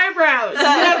with your eyebrows.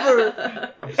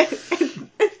 Never.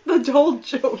 It's the whole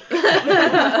joke.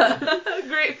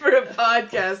 Great for a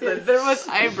podcast that there was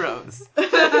eyebrows.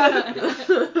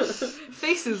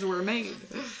 Faces were made.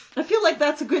 I feel like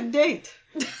that's a good date.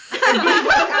 Like,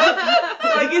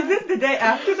 is this the day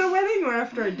after the wedding or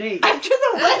after a date? After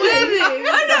the wedding.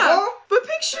 I know. But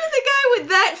picture the guy with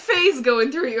that face going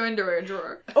through your underwear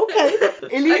drawer. Okay.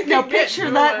 Elise, now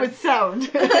picture that with sound. Okay,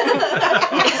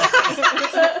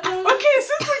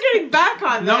 since we're getting back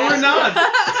on No, that. we're not.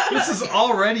 This is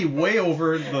already way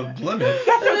over the limit.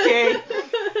 That's okay.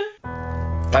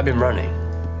 I've been running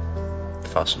the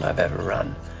fastest I've ever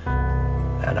run,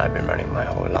 and I've been running my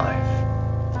whole life.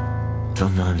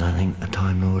 Sometimes I think the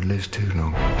Time Lord lives too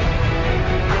long.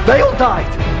 They all died!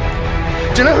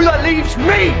 Do you know who that leaves?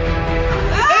 Me!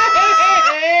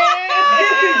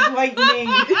 This is lightning.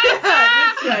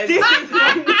 This is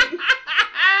lightning.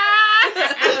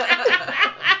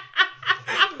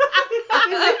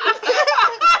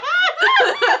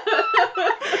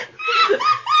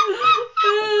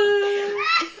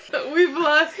 We've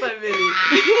lost my Minnie.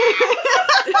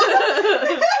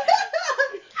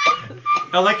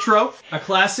 Electro, a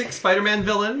classic Spider-Man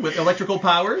villain with electrical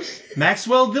powers.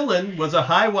 Maxwell Dillon was a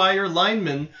high-wire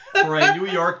lineman for a New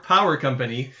York power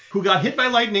company who got hit by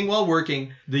lightning while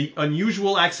working. The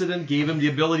unusual accident gave him the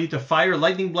ability to fire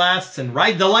lightning blasts and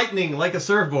ride the lightning like a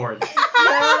surfboard.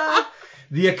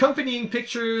 The accompanying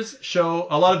pictures show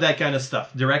a lot of that kind of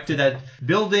stuff, directed at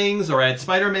buildings or at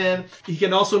Spider-Man. He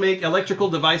can also make electrical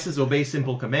devices obey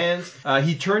simple commands.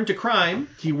 He turned to crime.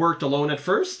 He worked alone at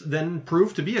first, then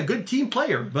proved to be a good team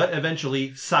player, but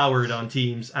eventually soured on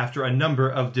teams after a number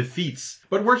of defeats.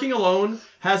 But working alone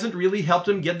hasn't really helped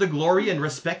him get the glory and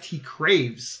respect he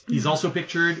craves. He's also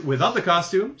pictured without the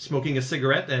costume, smoking a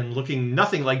cigarette and looking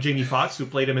nothing like Jamie Foxx, who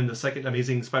played him in the second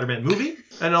Amazing Spider-Man movie,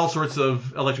 and all sorts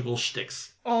of electrical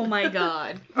shticks. Oh my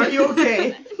god. Are you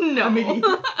okay? No.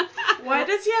 Why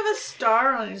does he have a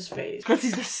star on his face? Because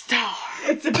he's a star.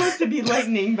 It's supposed to be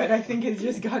lightning, but I think it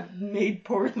just got made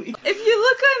poorly. If you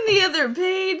look on the other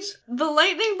page, the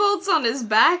lightning bolts on his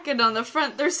back and on the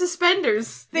front, they're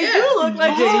suspenders. They do look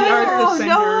like They are suspenders.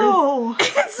 No.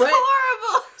 It's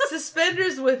horrible.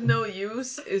 Suspenders with no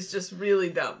use is just really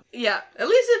dumb. Yeah. At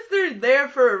least if they're there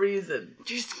for a reason.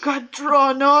 Just got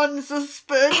drawn on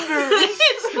suspenders.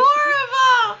 It's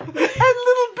horrible. And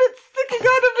little bits sticking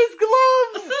out of his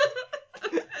gloves.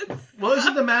 Well,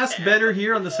 isn't the mask better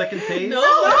here on the second page? No!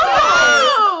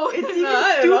 It's even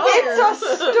Not at stupid. all. It's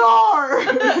a star.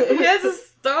 He has a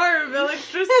star of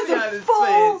electricity It's on a his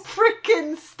full face.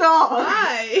 frickin' star.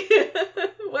 Why?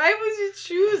 Why would you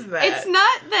choose that? It's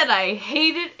not that I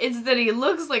hate it, it's that he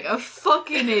looks like a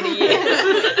fucking idiot.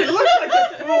 It looks like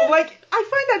a fool. Like, I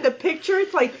find that the picture,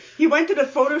 it's like he went to the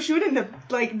photo shoot and the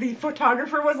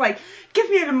photographer was like, give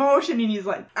me an emotion, and he's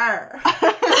like, arr.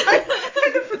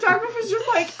 And the photographer's just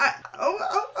like,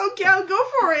 okay, I'll go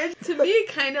for it. To me, it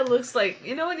kind of looks like,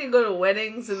 you know when you go to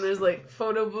weddings and there's like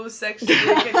photo booth section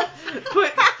where you can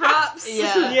put props?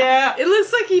 Yeah. It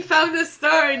looks like he found a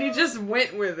star and he just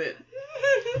went with it.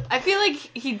 I feel like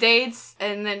he dates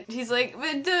and then he's like,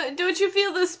 but don't you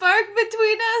feel the spark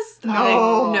between us?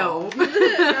 No. No.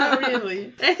 Not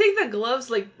really. I think the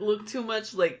gloves like look too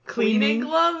much like cleaning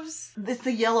gloves. It's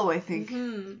the yellow, I think.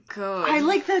 God. I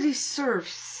like that he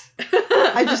surfs.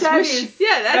 I just wish.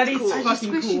 That's cool. I just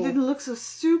wish he didn't look so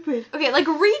stupid. Okay, like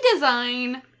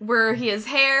redesign where he has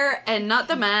hair and not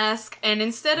the mask, and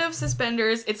instead of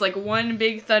suspenders, it's like one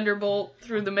big thunderbolt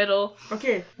through the middle.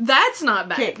 Okay. That's not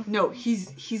bad. Okay, no, he's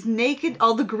naked.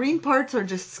 All the green parts are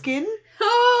just skin.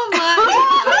 Oh my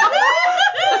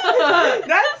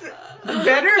That's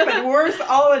better but worse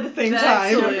all at the same That's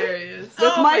time. hilarious.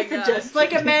 That's Oh my God. suggestion. It's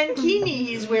like a mankini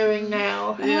he's wearing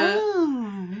now. Yeah.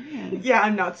 Yeah,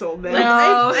 I'm not sold then. Like,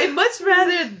 I'd much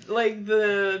rather like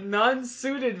the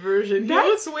non-suited version. He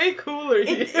looks way cooler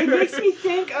here. It makes me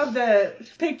think of the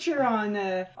picture on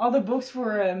all the books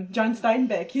for John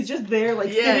Steinbeck. He's just there,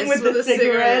 like, sitting with with the a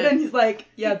cigarette, and he's like,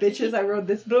 yeah, bitches, I wrote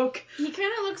this book. He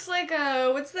kind of looks like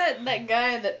what's that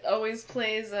guy that always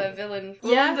plays a villain?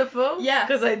 Willem Dafoe? Yeah.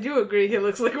 Because I do agree he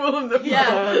looks like Willem Dafoe.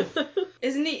 Yeah.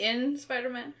 Isn't he in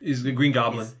Spider-Man? He's the Green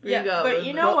Goblin. Yeah, Goblin. But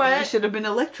you know He what? should have been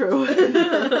Electro.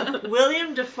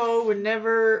 William Dafoe would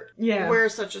never Yeah. wear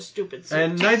such a stupid suit.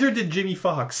 And neither did Jimmy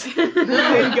Fox. Thank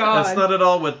God. That's not at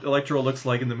all what Electro looks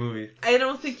like in the movie. I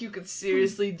don't think you could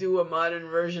seriously do a modern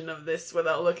version of this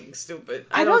without looking stupid.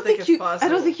 I don't think it's you. possible. I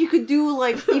don't think you could do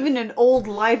like even an old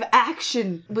live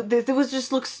action, but this it was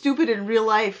just look stupid in real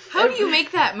life. How do you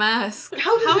make that mask?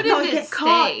 How does it did not it get stay?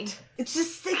 caught? It's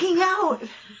just sticking out.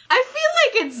 I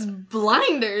feel like it's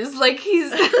blinders. Like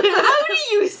he's. How do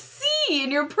you see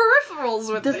in your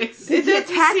peripherals with this? Does he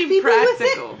attack seem people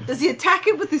practical. with it? Does he attack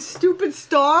it with his stupid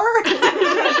star?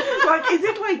 Like, is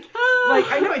it like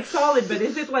I know it's solid, but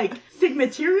is it like thick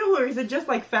material or is it just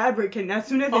like fabric? And as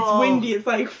soon as it's windy, it's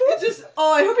like It's just.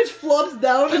 Oh, I hope it flops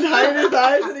down and hide his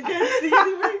eyes and he can't see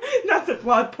anything. That's the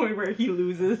plot point where he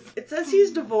loses. It says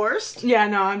he's divorced. Yeah,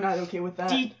 no, I'm not okay with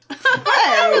that. Hey,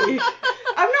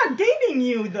 I'm not dating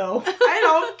you though. I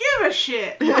don't give a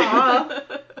shit.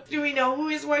 Do we know who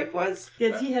his wife was?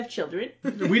 Does he have children?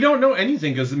 We don't know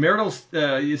anything because marital.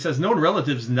 It says known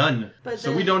relatives, none. But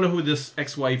So we don't know who this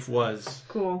ex-wife was.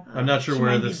 Cool. I'm not sure She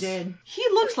where might this. be dead. He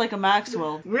looks like a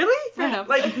Maxwell. Really? Yeah.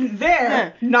 Like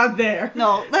there, not there.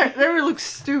 No, there it looks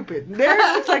stupid. There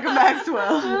it looks like a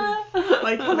Maxwell.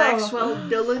 Like Maxwell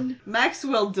Dillon.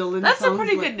 Maxwell Dillon. That's a sounds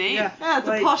pretty like- good name. Yeah, it's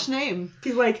Like- a posh name.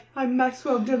 He's like, I'm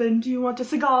Maxwell Dillon. Do you want a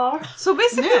cigar? So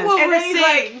basically, Yeah. what And we're then he's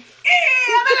saying.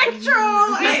 Electro!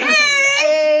 I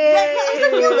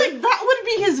feel like that would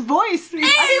be his voice.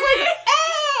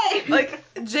 Like,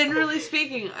 generally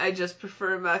speaking, I just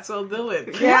prefer Maxwell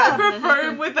Dillon. Yeah. I prefer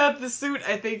him without the suit.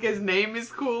 I think his name is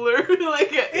cooler.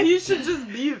 Like, he should just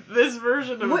be this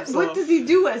version of What himself. does he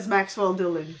do as Maxwell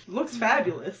Dillon? Looks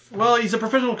fabulous. Well, he's a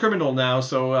professional criminal now,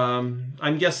 so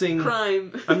I'm guessing.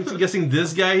 Crime. I'm guessing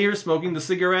this guy here smoking the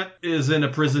cigarette is in a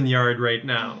prison yard right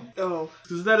now. Oh.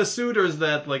 Is that a suit or is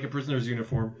that like a prisoner's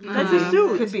uniform? That's a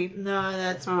suit. Could be. No,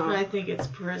 that's. I think it's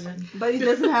prison. But he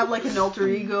doesn't have like an alter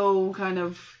ego kind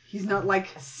of. He's not like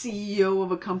CEO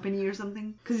of a company or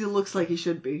something. Because he looks like he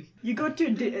should be. You go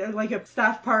to like a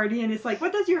staff party and it's like,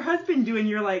 what does your husband do? And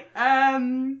you're like,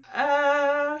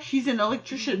 He's an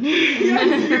electrician. yeah,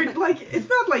 you're like, it's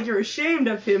not like you're ashamed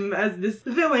of him as this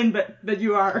villain, but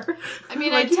you are. I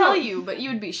mean, Like, I'd tell know. you, but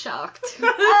you'd be shocked.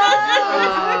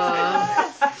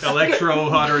 Electro,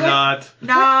 hot or not?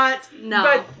 Not. No.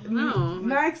 But No.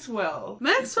 Maxwell.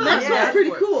 Maxwell's yeah.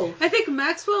 pretty cool. I think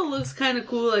Maxwell looks kind of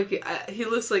cool. Like, he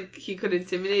looks like he could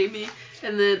intimidate me.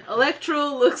 And then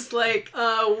Electro looks like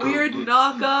a weird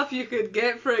knockoff you could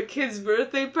get for a kid's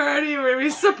birthday party where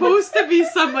he's supposed to be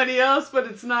somebody else, but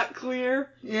it's not clear.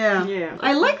 Yeah. Yeah.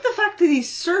 I like the fact that he's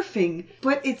surfing,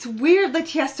 but it's weird that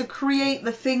he has to create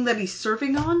the thing that he's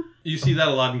surfing on. You see that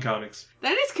a lot in comics.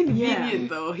 That is convenient,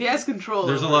 though. He has control.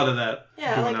 There's a over lot it. of that.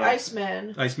 Yeah, going like on.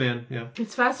 Iceman. Iceman, yeah.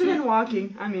 It's faster than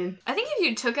walking. I mean, I think if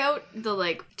you took out the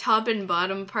like top and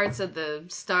bottom parts of the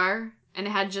star and it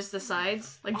had just the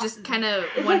sides, like just kind of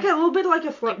it's like a little bit like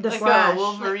the Like Flash. a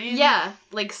Wolverine. yeah,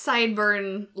 like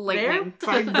sideburn lightning.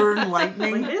 Sideburn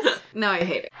lightning. Like this. No, I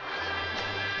hate it.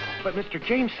 But Mr.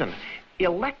 Jameson,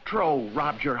 Electro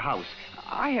robbed your house.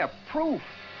 I have proof.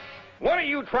 What are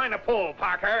you trying to pull,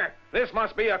 Parker? This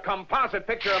must be a composite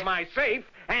picture of my safe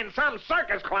and some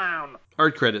circus clown.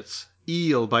 Art credits.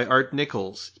 Eel by Art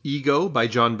Nichols, Ego by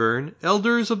John Byrne,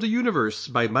 Elders of the Universe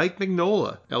by Mike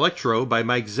Mignola, Electro by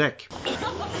Mike Zeck.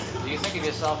 Do you think of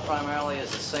yourself primarily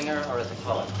as a singer or as a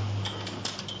poet?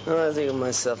 Well, I think of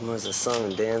myself more as a song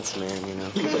and dance man, you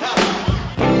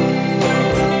know.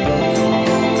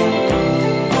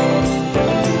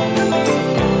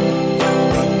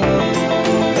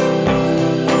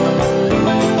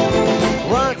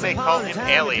 You may call him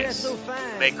Alias. You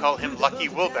may call him Lucky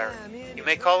Wilbury. You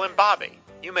may call him Bobby.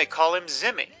 You may call him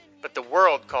Zimmy. But the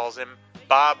world calls him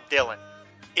Bob Dylan.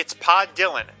 It's Pod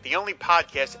Dylan, the only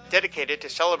podcast dedicated to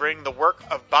celebrating the work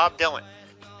of Bob Dylan.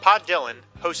 Pod Dylan,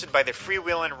 hosted by the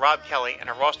freewheeling Rob Kelly and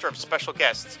a roster of special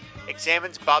guests,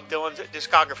 examines Bob Dylan's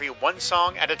discography one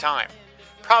song at a time.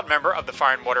 Proud member of the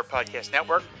Fire and Water Podcast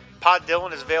Network, Pod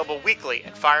Dylan is available weekly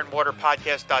at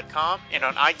fireandwaterpodcast.com and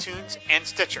on iTunes and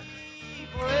Stitcher.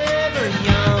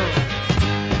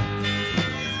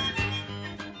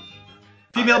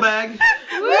 Female bag.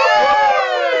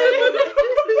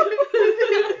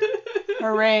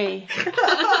 Hooray.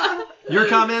 Your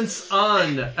comments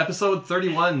on episode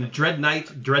 31, Dread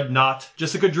Knight, Dreadnought,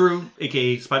 Jessica Drew,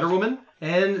 aka Spider-Woman,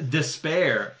 and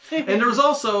Despair. And there was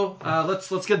also,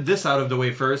 let's get this out of the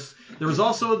way first. There was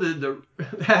also the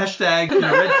hashtag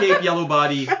red cape, yellow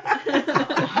body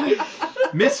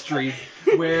mystery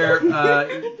where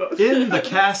in the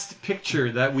cast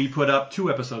picture that we put up 2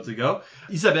 episodes ago,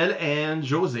 Isabelle and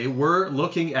Jose were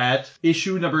looking at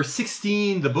issue number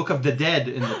 16, the Book of the Dead,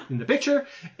 in the picture,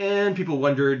 and people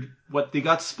wondered what they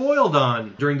got spoiled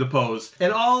on during the pose.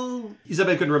 And all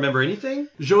Isabelle couldn't remember anything.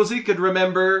 Jose could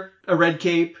remember a red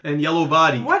cape and yellow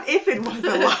body. What if it was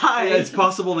a lie? It's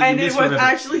possible that you misremembered. And it was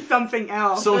actually something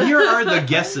else. So here are the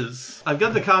guesses. I've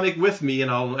got the comic with me,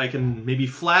 and I can maybe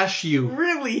flash you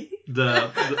really the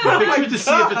picture to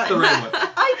see if it's the right one.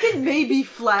 I can maybe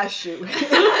flash you.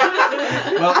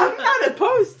 Well, I'm not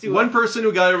opposed to it. One person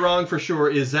who got it wrong for sure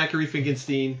is Zachary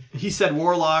Finkenstein. He said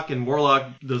Warlock, and Warlock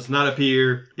does not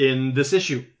appear in this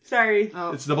issue. Sorry.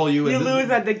 It's W. You lose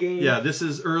at the game. Yeah, this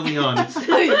is early on.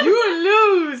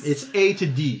 You lose. It's A to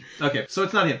D. Okay, so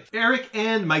it's not him. Eric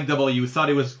and Mike W. thought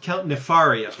it was Count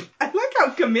Nefaria. I like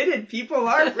how committed people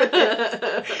are for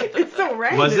this. It's so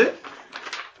random. Was it?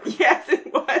 Yes,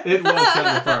 it was. It was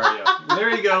Count Nefaria. There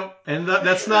you go. And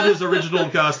that's not his original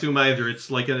costume either. It's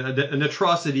like an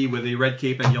atrocity with a red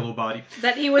cape and yellow body.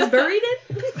 That he was buried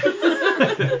in?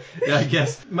 Yeah, I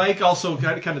guess. Mike also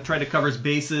kind of tried to cover his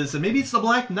bases, and maybe it's the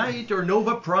Black Knight or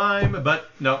Nova Prime, but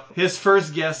no. His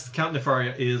first guess, Count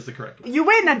Nefaria, is the correct one. You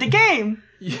win at the game.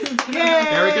 Yay!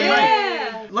 Eric and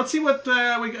Mike. Let's see what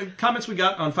comments we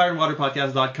got on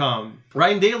fireandwaterpodcast.com.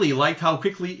 Ryan Daly liked how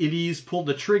quickly Elise pulled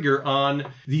the trigger on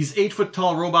these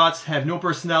 8-foot-tall robots have no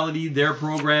personality. They're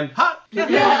programmed hot. Pew,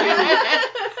 pew, pew,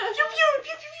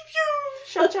 pew, pew.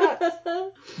 Shot.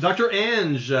 Dr.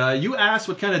 Ange, you asked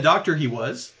what kind of doctor he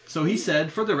was. So he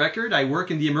said, for the record, I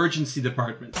work in the emergency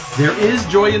department. There is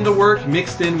joy in the work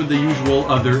mixed in with the usual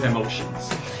other emotions.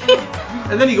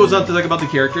 And then he goes on to talk about the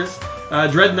characters.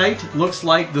 Dread Knight looks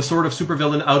like the sort of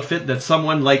supervillain outfit that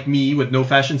someone like me with no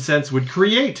fashion sense would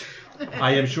create.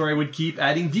 I am sure I would keep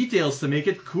adding details to make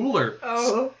it cooler.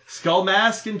 Oh. Skull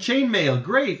mask and chainmail,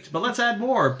 great, but let's add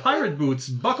more. Pirate boots,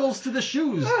 buckles to the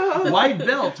shoes, wide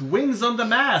belt, wings on the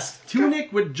mask,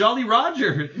 tunic with Jolly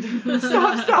Roger.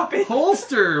 Stop it.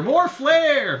 Holster, more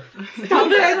flair.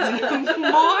 Stop it.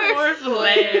 More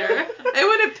flair. I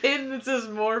want a pin that says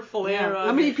more flair on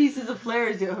How many pieces of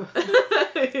flair do?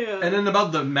 And then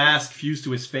about the mask fused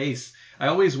to his face. I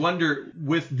always wonder,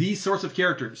 with these sorts of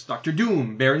characters, Dr.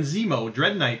 Doom, Baron Zemo,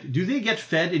 Dread Knight, do they get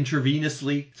fed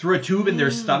intravenously through a tube in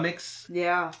their stomachs?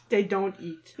 Yeah. They don't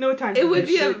eat. No time It for would this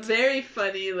be a shit. very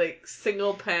funny,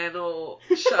 single panel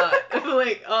shot of,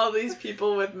 all these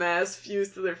people with masks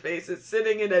fused to their faces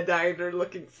sitting in a diner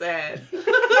looking sad.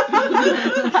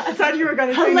 I thought you were going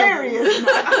to say... Hilarious.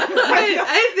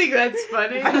 I think that's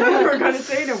funny. I thought you were going to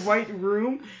say in a white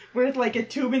room with, a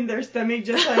tube in their stomach,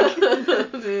 just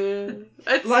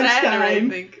That's lunchtime. sadder, I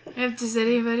think. Does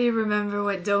anybody remember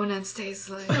what donuts taste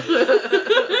like?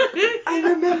 I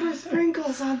remember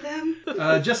sprinkles on them.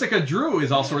 Jessica Drew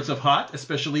is all sorts of hot,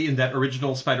 especially in that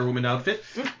original Spider-Woman outfit.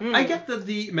 I get that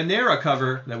the Manera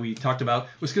cover that we talked about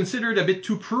was considered a bit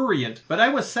too prurient, but I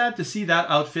was sad to see that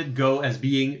outfit go as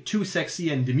being too sexy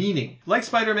and demeaning. Like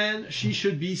Spider-Man, she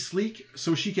should be sleek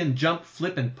so she can jump,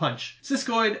 flip, and punch.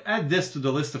 Siskoid, add this to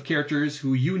the list of characters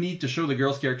who you need to show the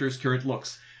girls' characters' current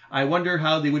looks. I wonder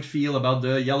how they would feel about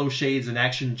the yellow shades and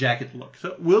action jacket look.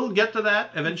 So we'll get to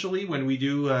that eventually when we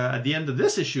do at the end of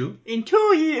this issue. In 2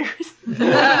 years.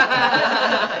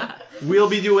 We'll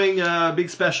be doing a big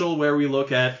special where we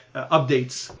look at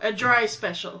updates. A dry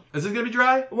special. Is it going to be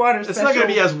dry? Water It's special. not going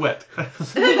to be as wet.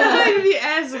 It's not going to be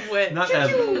as wet. Not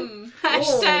as wet.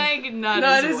 Hashtag not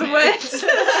as wet.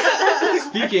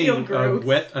 Speaking of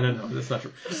wet, no, that's not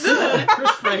true.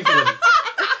 Chris Franklin.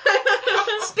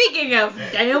 Speaking of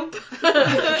damp.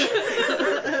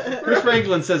 Chris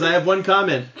Franklin says, I have one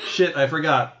comment. Shit, I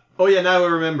forgot. Oh yeah, now I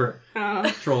remember.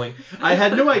 Trolling. I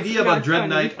had no idea about Dread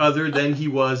Knight other than he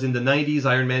was in the 90s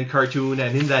Iron Man cartoon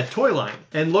and in that toy line.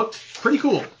 And looked pretty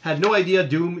cool. Had no idea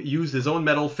Doom used his own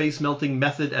metal face-melting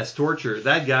method as torture.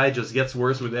 That guy just gets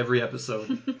worse with every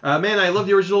episode. Man, I love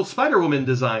the original Spider-Woman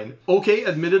design. Okay,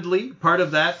 admittedly, part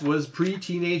of that was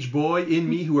pre-teenage boy in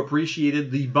me who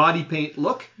appreciated the body paint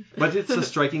look, but it's a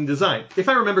striking design. If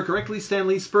I remember correctly, Stan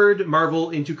Lee spurred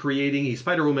Marvel into creating a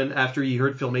Spider-Woman after he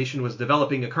heard Filmation was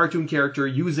developing a cartoon character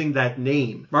using that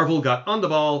name. Marvel got on the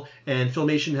ball, and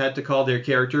Filmation had to call their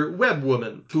character Web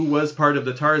Woman, who was part of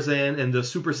the Tarzan and the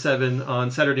Super 7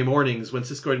 on Saturday mornings when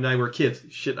Siskoid and I were kids.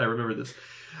 Shit, I remember this.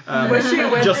 Was she a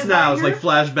web just designer? now, it's like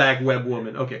flashback Web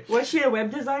Woman. Okay. Was she a web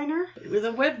designer?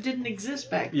 The web didn't exist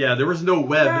back then. Yeah, there was no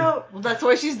web. Well, that's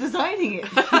why she's designing it.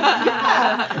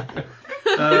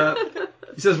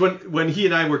 He says when he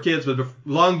and I were kids, but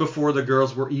long before the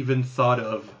girls were even thought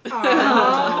of.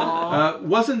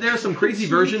 Wasn't there some crazy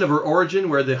version of her origin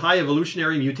where the high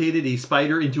evolutionary mutated a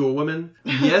spider into a woman?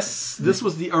 Yes, this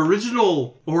was the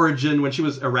original origin when she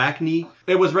was Arachne.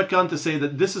 It was retconned to say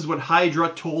that this is what Hydra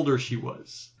told her she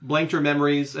was. Blanked her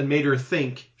memories and made her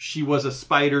think she was a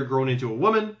spider grown into a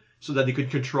woman so that they could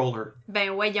control her.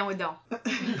 Ben voyons donc.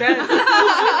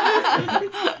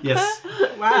 Yes.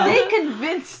 Wow. They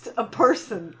convinced a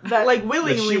person that, like,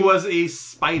 willingly. That she was a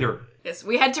spider. Yes,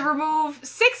 we had to remove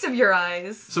 6 of your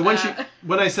eyes. So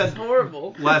when I said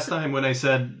horrible last time, when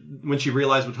she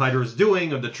realized what Hydra was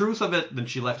doing and the truth of it, then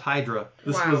she left Hydra.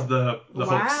 This was the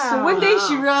hoax. So one day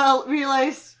she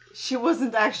realized she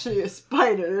wasn't actually a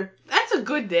spider. That's a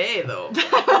good day, though.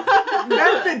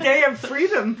 That's the day of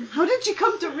freedom. How did she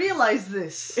come to realize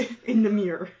this? In the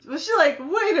mirror. Was she like,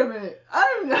 wait a minute,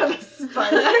 I'm not a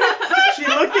spider? She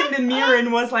looked in the mirror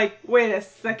and was like, wait a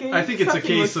second. I think it's a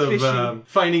case of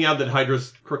finding out that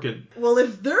Hydra's crooked. Well,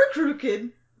 if they're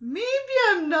crooked, maybe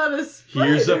I'm not a spider.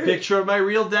 Here's a picture of my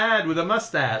real dad with a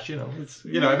mustache.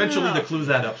 Eventually the clues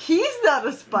add up. He's not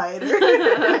a spider.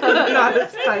 Not a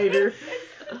spider.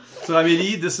 So,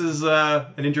 Amélie, this is an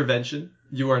intervention.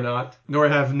 You are not, nor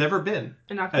have never been,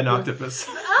 an octopus.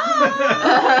 What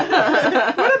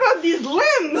about these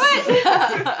limbs?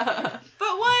 But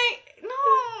why?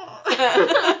 No.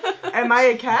 Am I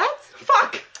a cat?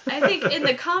 Fuck. I think in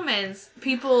the comments,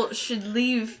 people should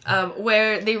leave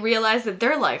where they realize that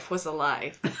their life was a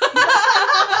lie.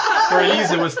 For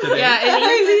Elise, it was today. Yeah,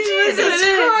 Jesus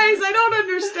Christ, I don't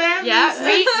understand Yeah, this.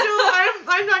 me-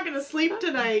 I'm not gonna sleep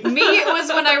tonight. Me, it was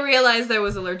when I realized I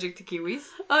was allergic to kiwis.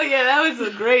 Oh yeah, that was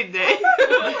a great day.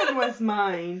 That was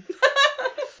mine.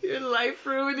 Your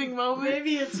life-ruining moment.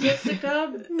 Maybe it's yet to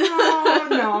come.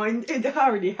 No, it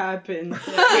already happened. Use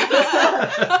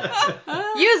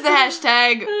the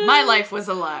hashtag, my life was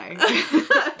a lie.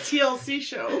 TLC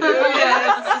show.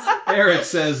 Yes. Eric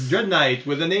says, Dread Knight,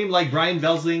 with a name like Brian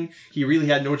Belsing, he really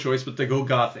had no choice but to go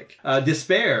gothic.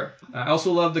 Despair. I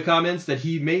also love the comments that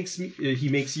he makes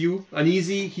you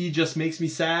uneasy, he just makes me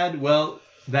sad. Well,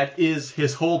 that is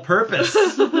his whole purpose.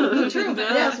 True.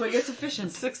 Yes, we get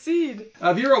sufficient. Succeed.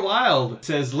 Vera Wild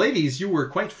says, ladies, you were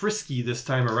quite frisky this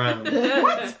time around.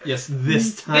 What? Yes,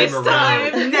 this time This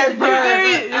around. time. Never.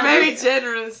 Very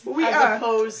generous. We As are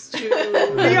opposed to...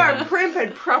 we are primp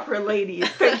and proper ladies.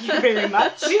 Thank you very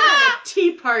much. We had a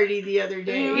tea party the other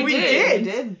day. We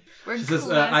did. We're She says,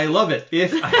 classy. I love it.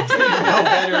 If I didn't know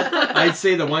better, I'd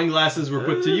say the wine glasses were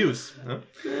put to use. Huh?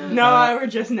 No, we're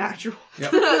just natural.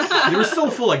 Yep. They were still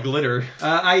full of glitter.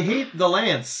 I hate the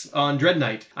lance on Dread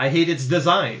Knight. I hate its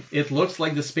design. It looks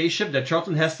like the spaceship that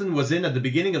Charlton Heston was in at the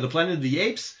beginning of the Planet of the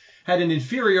Apes, had an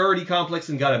inferiority complex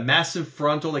and got a massive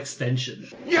frontal extension.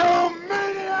 You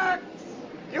maniac!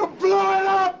 You blew it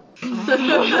up!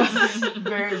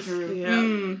 Very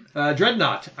true.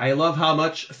 Dreadnought. I love how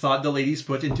much thought the ladies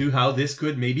put into how this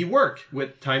could maybe work,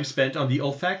 with time spent on the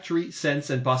olfactory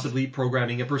sense and possibly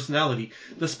programming a personality.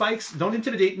 The spikes don't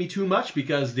intimidate me too much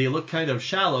because they look kind of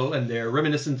shallow and they're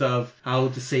reminiscent of, how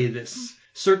to say this,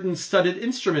 certain studded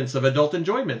instruments of adult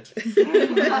enjoyment.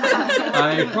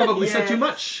 I probably said too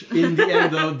much. In the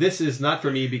end, though, this is not for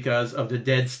me because of the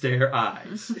dead stare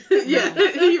eyes. Yeah,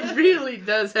 he really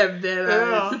does have dead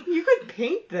eyes. You could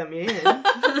paint them in. It's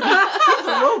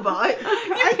a robot.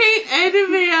 You paint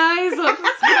anime eyes on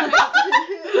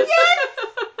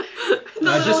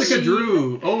the Jessica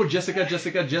Drew. Oh,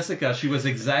 Jessica. She was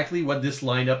exactly what this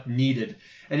lineup needed.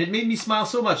 And it made me smile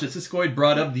so much that Siskoid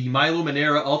brought up the Milo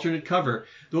Manera alternate cover,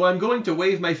 though I'm going to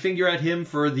wave my finger at him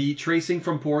for the tracing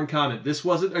from porn comment. This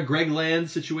wasn't a Greg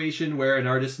Land situation where an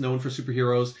artist known for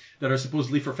superheroes that are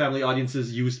supposedly for family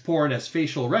audiences used porn as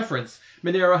facial reference.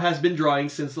 Manera has been drawing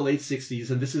since the late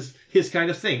 60s, and this is his kind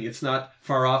of thing. It's not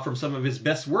far off from some of his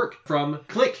best work from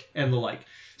Click and the like.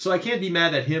 So I can't be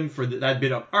mad at him for that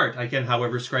bit of art. I can,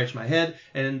 however, scratch my head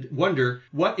and wonder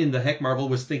what in the heck Marvel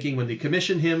was thinking when they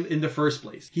commissioned him in the first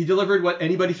place. He delivered what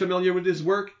anybody familiar with his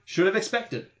work should have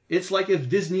expected. It's like if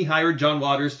Disney hired John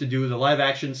Waters to do the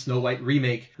live-action Snow White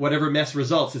remake. Whatever mess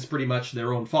results is pretty much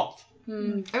their own fault. I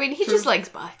mean, he just likes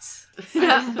butts.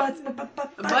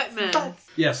 Buttman.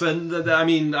 Yes, and I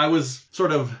mean, I was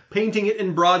sort of painting it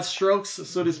in broad strokes,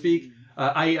 so to speak.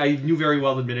 I knew very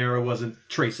well that Manera wasn't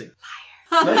tracing.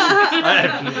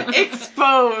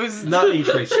 Exposed. Not a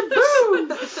tracer.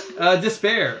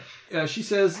 Despair. She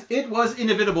says, it was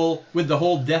inevitable with the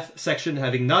whole death section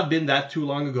having not been that too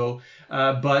long ago,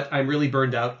 but I'm really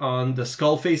burned out on the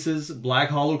Skull Faces Black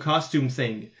Hollow costume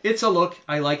thing. It's a look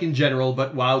I like in general,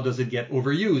 but wow, does it get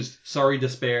overused. Sorry,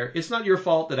 Despair. It's not your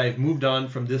fault that I've moved on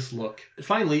from this look.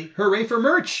 Finally, hooray for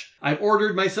merch! I've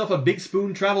ordered myself a Big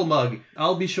Spoon travel mug.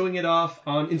 I'll be showing it off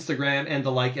on Instagram and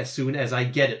the like as soon as I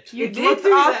get it. You It did looks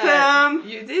do awesome. that.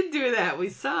 You did do that. We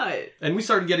saw it. And we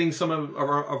started getting some of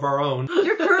our own.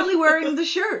 You're currently wearing the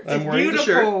shirt. I'm wearing the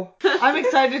shirt. Beautiful. I'm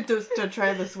excited to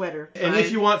try the sweater. And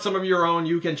if you want some of your own,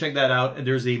 you can check that out. And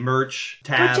there's a merch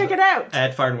tab. Go check it out.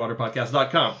 At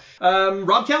fireandwaterpodcast.com.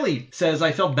 Rob Kelly says,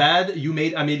 I felt bad you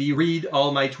made Amélie read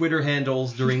all my Twitter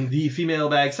handles during the female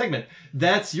bag segment.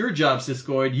 That's your job,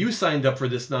 Siskoid. You signed up for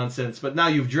this nonsense, but now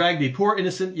you've dragged a poor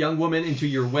innocent young woman into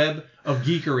your web of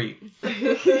geekery.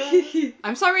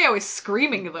 I'm sorry I was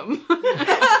screaming them.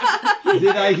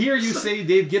 Did I hear you say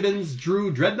Dave Gibbons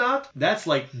drew Dreadnought? That's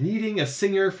like needing a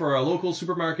singer for a local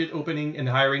supermarket opening and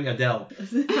hiring Adele.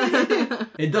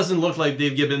 It doesn't look like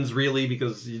Dave Gibbons really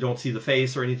because you don't see the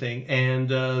face or anything, and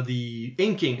the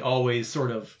inking always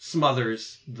sort of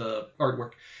smothers the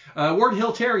artwork. Ward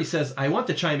Hill Terry says, I want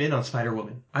to chime in on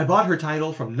Spider-Woman. I bought her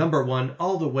title from #1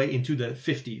 all the way into the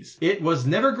 50s. It was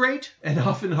never great and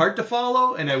often hard to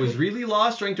follow, and I was really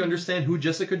lost trying to understand who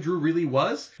Jessica Drew really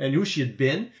was and who she had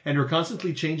been, and her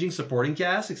constantly changing supporting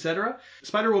cast, etc.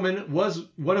 Spider-Woman was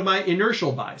one of my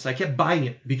inertial buys. I kept buying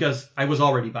it because I was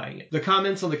already buying it. The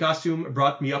comments on the costume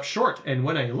brought me up short, and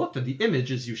when I looked at the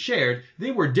images you shared,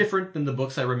 they were different than the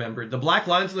books I remembered. The black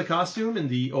lines of the costume in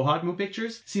the oHOTmu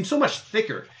pictures seemed so much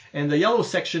thicker, and the yellow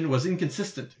section was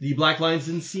inconsistent. The black lines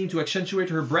didn't seem to accentuate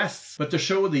her breasts, but to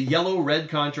show the yellow-red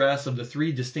contrast of the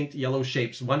 3 distinct yellow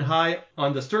shapes, one high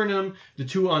on the sternum, the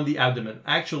 2 on the abdomen.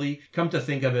 Actually, come to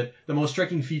think of it, the most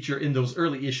striking feature in those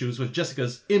early issues was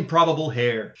Jessica's improbable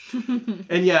hair.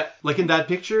 And yet, like in that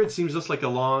picture, it seems just like a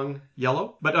long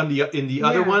yellow, but in the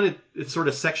other one, it's sort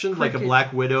of sectioned like a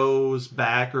Black Widow's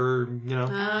back, or, you know.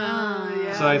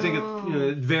 Yeah. So I think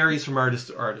it varies from artist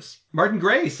to artist. Martin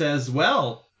Gray says,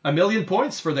 well, 1,000,000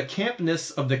 points for the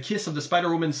campness of the Kiss of the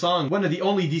Spider-Woman song. One of the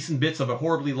only decent bits of a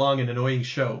horribly long and annoying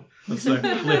show. That's the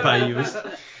clip I used.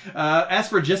 As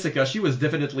for Jessica, she was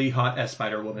definitely hot as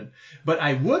Spider-Woman. But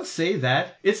I would say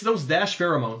that it's those dash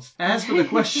pheromones. As for the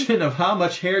question of how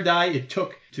much hair dye it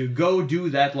took to go do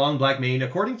that long black mane,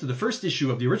 according to the first issue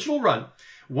of the original run,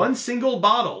 one single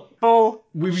bottle.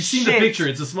 We've seen the picture.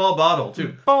 It's a small bottle,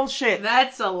 too. Bullshit.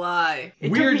 That's a lie.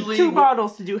 It took me 2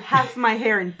 bottles to do half my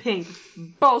hair in pink.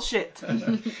 Bullshit.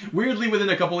 Weirdly, within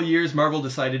a couple of years, Marvel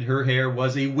decided her hair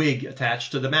was a wig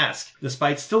attached to the mask,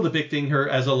 despite still depicting her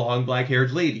as a long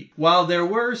black-haired lady. While there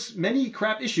were many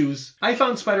crap issues, I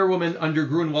found Spider-Woman under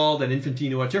Grunwald and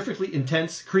Infantino a terrifically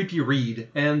intense, creepy read,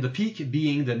 and the peak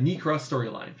being the Necra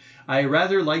storyline. I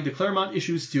rather like the Claremont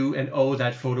issues too, and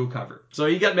that photo cover. So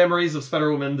you got memories of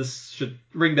Spider-Woman, this should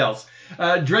ring bells.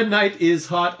 Dread Knight is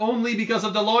hot only because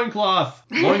of the loincloth.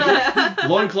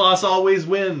 Loincloths always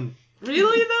win.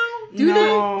 Really, though?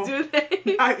 Do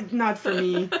they? Not for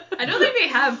me. I don't think they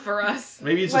have for us.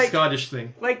 Maybe it's a Scottish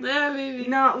thing. Yeah, maybe.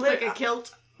 No, like a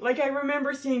kilt. Like, I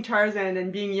remember seeing Tarzan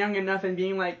and being young enough and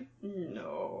being like,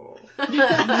 no.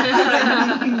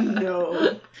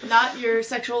 No. Not your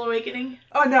sexual awakening?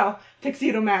 Oh, no.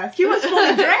 Tuxedo Mask. He was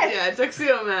fully dressed. Yeah,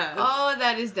 Tuxedo Mask. Oh,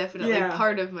 that is definitely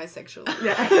part of my sexual.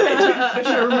 Yeah. Don't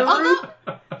you remember?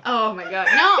 Oh my god.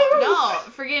 No.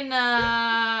 Friggin'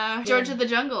 George of the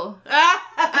Jungle.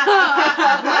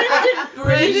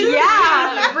 Brendan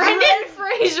Yeah. Brendan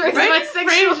Fraser is my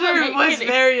sexual Fraser was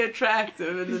very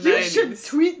attractive in the 90s. You should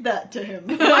tweet that to him.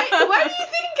 Why do you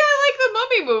think I like the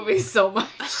Mummy movies so much?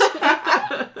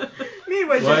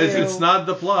 It's not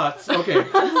the plot. Okay.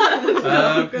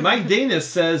 Mike Danis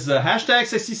says, hashtag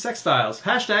sexy sex styles.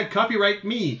 Hashtag copyright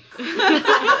me.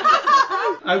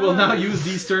 I will now use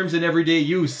these terms in everyday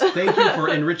use. Thank you for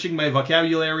enriching my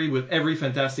vocabulary with every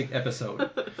fantastic episode.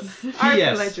 Our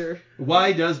P.S. pleasure.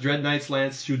 Why does Dread Knight's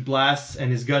lance shoot blasts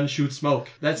and his gun shoot smoke?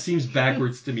 That seems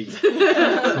backwards to me.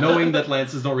 Knowing that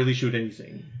lances don't really shoot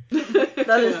anything.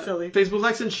 That is silly. Facebook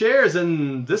likes and shares,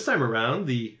 and this time around,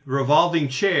 the revolving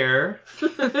chair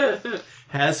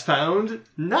has found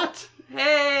Nut.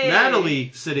 Hey!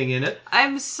 Natalie sitting in it.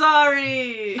 I'm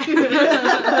sorry. You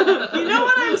know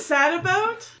what I'm sad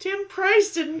about? Tim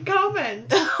Price didn't comment.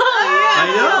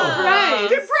 I know. Right.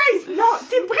 Tim Price! No,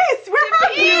 Tim Price, where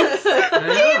are you?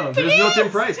 I know. There's no Tim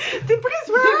Price. Tim Price,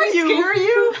 where are you? Scare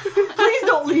you? Please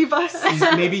don't leave us.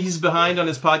 Maybe he's behind on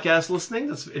his podcast listening.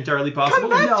 That's entirely possible.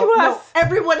 Come back to us. No,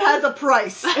 everyone has a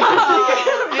price.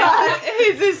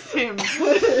 It is him.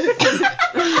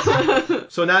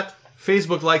 So, Nat,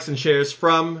 Facebook likes and shares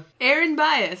from Aaron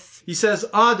Bias. He says,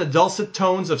 the dulcet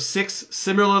tones of 6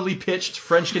 similarly pitched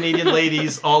French-Canadian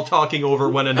ladies all talking over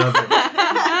one another.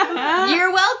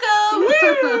 You're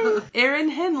welcome! Aaron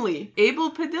Henley. Abel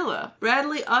Padilla.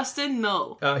 Bradley Austin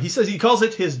Null. He says he calls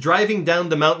it his Driving Down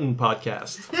the Mountain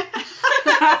podcast.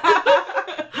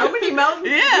 How many mountains do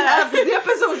you have? 'Cause the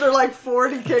episodes are like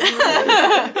 40 kicking.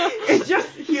 It's just,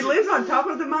 he lives on top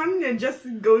of the mountain and just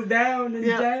goes down and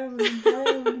down and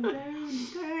down and down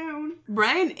and down.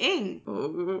 Brian Ing.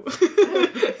 Oh.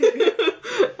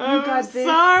 got this.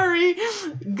 Sorry.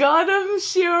 Gotham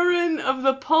Sheeran of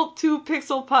the Pulp 2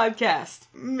 Pixel podcast.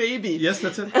 Maybe. Yes,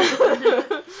 that's it.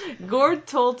 Gord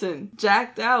Tolton,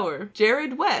 Jack Dower,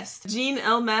 Jared West, Gene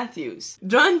L. Matthews,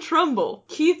 John Trumbull,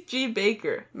 Keith G.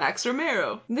 Baker, Max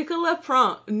Romero,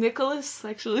 Nicholas,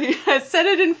 actually, I said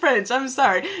it in French, I'm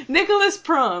sorry, Nicholas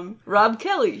Prom, Rob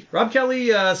Kelly. Rob Kelly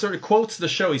sort of quotes the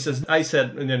show. He says, I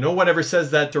said, no one ever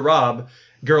says that to Rob.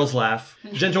 Girls laugh.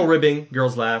 Gentle ribbing.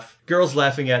 Girls laugh. Girls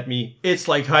laughing at me. It's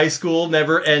like high school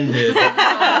never ended.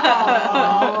 Aww,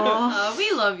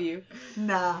 we love you.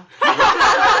 Nah.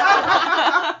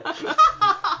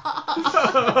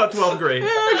 12th grade.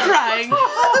 Crying.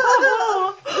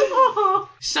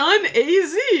 Sean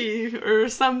A.Z. or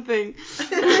something.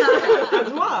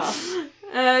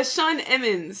 Sean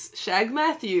Emmons, Shag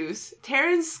Matthews,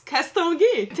 Terrence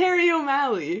Castonguay, Terry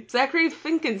O'Malley, Zachary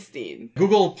Finkenstein.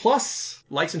 Google Plus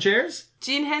likes and shares.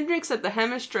 Gene Hendricks at the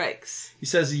Hammer Strikes. He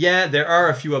says, yeah, there are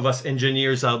a few of us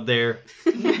engineers out there.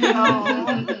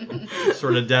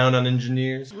 Sort of down on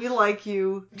engineers. We like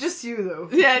you. Just you, though.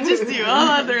 Yeah, just you. All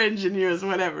other engineers,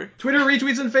 whatever. Twitter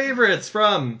retweets and favorites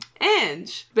from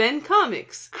Ange, Ben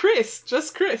Comics, Chris,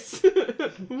 just Chris.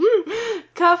 Woo.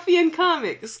 Coffee and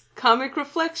Comics, Comic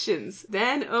Reflections,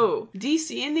 Dan O,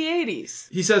 DC in the 80s.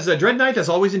 He says, Dread Knight has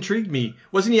always intrigued me.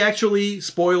 Wasn't he actually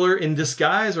spoiler in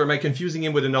disguise, or am I confusing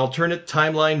him with an alternate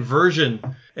timeline version?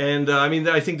 And,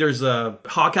 I think there's a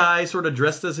Hawkeye sort of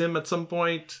dressed as him at some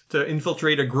point to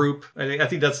infiltrate a group. I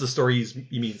think that's the story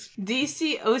he means.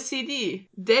 DC OCD,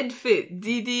 Deadfit,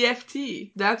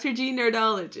 DDFT, Dr. G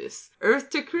Nerdologist, Earth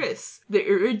to Chris,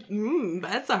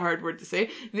 that's a hard word to say,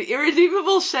 The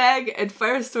Irredeemable Shag and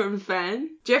Firestorm Fan,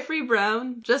 Jeffrey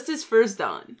Brown, Justice First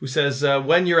Dawn. Who says,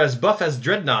 when you're as buff as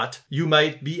Dreadnought, you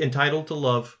might be entitled to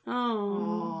love.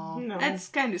 Oh, no. That's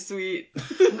kind of sweet.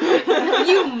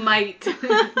 You might.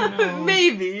 No.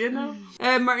 Maybe,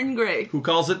 Martin Gray. Who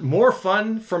calls it more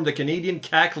fun from the Canadian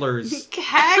cacklers.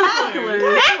 Cacklers?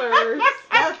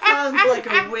 That sounds like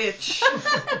a witch.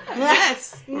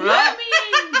 Yes.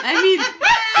 I mean,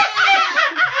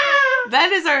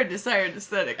 that is our desired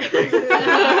aesthetic, I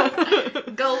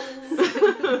think. Goals.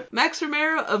 Max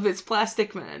Romero of It's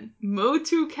Plastic Man.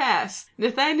 Mo2Cast.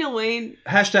 Nathaniel Wayne.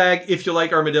 Hashtag if you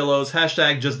like armadillos.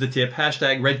 Hashtag just the tip.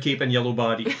 Hashtag red cape and yellow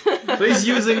body. Please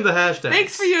using the hashtag.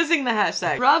 Thanks for using the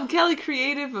hashtag. Rob Kelly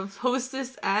Creative of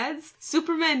Hostess Ads.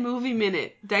 Superman Movie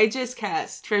Minute. Digest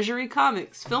Cast. Treasury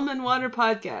Comics. Film and Water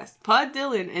Podcast. Pod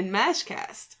Dylan and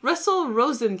Mashcast. Russell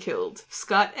Rosenkilled.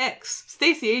 Scott X.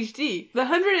 Stacy HD. The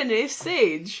 108th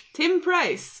Sage. Tim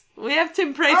Price. We have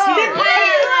Tim Price here.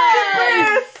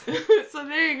 So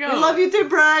there you go. I love you, Tim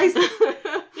Price.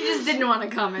 He just didn't want to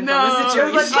comment on the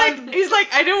situation. He's like,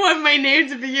 I don't want my name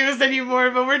to be used anymore,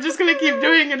 but we're just going to keep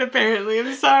doing it apparently.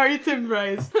 I'm sorry, Tim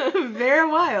Price. Very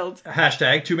wild.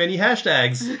 Hashtag too many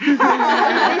hashtags.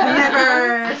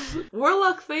 Never.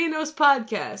 Warlock Thanos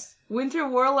Podcast. Winter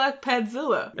Warlock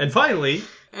Padzilla. And finally...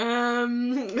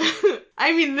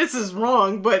 this is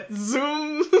wrong, but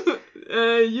Zoom...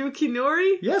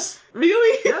 Yukinori? Yes.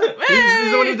 Really? Yeah.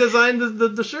 He's the one who designed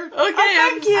the shirt. Okay,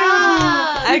 thank you.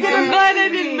 I'm glad I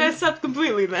didn't mess up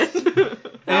completely then.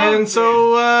 And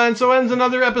so ends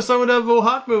another episode of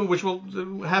oHOTmu, which will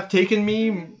have taken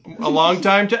me a long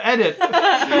time to edit.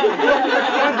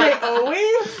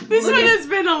 This one has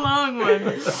been a long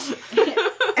one.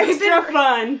 Extra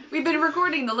fun. We've been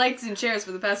recording the likes and shares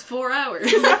for the past 4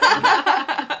 hours.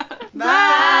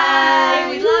 Bye.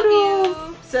 We love you.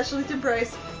 Especially Tim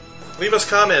Price. Leave us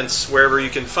comments wherever you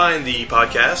can find the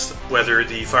podcast, whether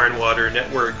the Fire and Water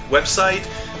Network website,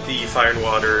 the Fire and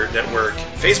Water Network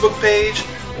Facebook page,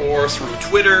 or through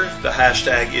Twitter. The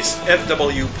hashtag is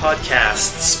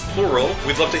FWPodcasts, plural.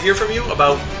 We'd love to hear from you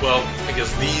about,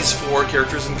 these 4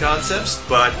 characters and concepts,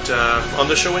 but on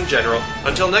the show in general.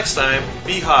 Until next time,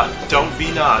 be hot, don't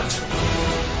be not.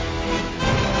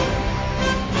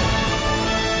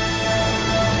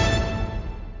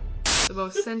 The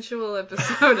most sensual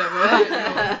episode of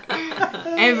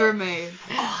oHOTmu ever made.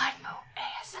 oHOTmu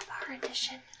ASMR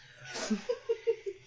edition.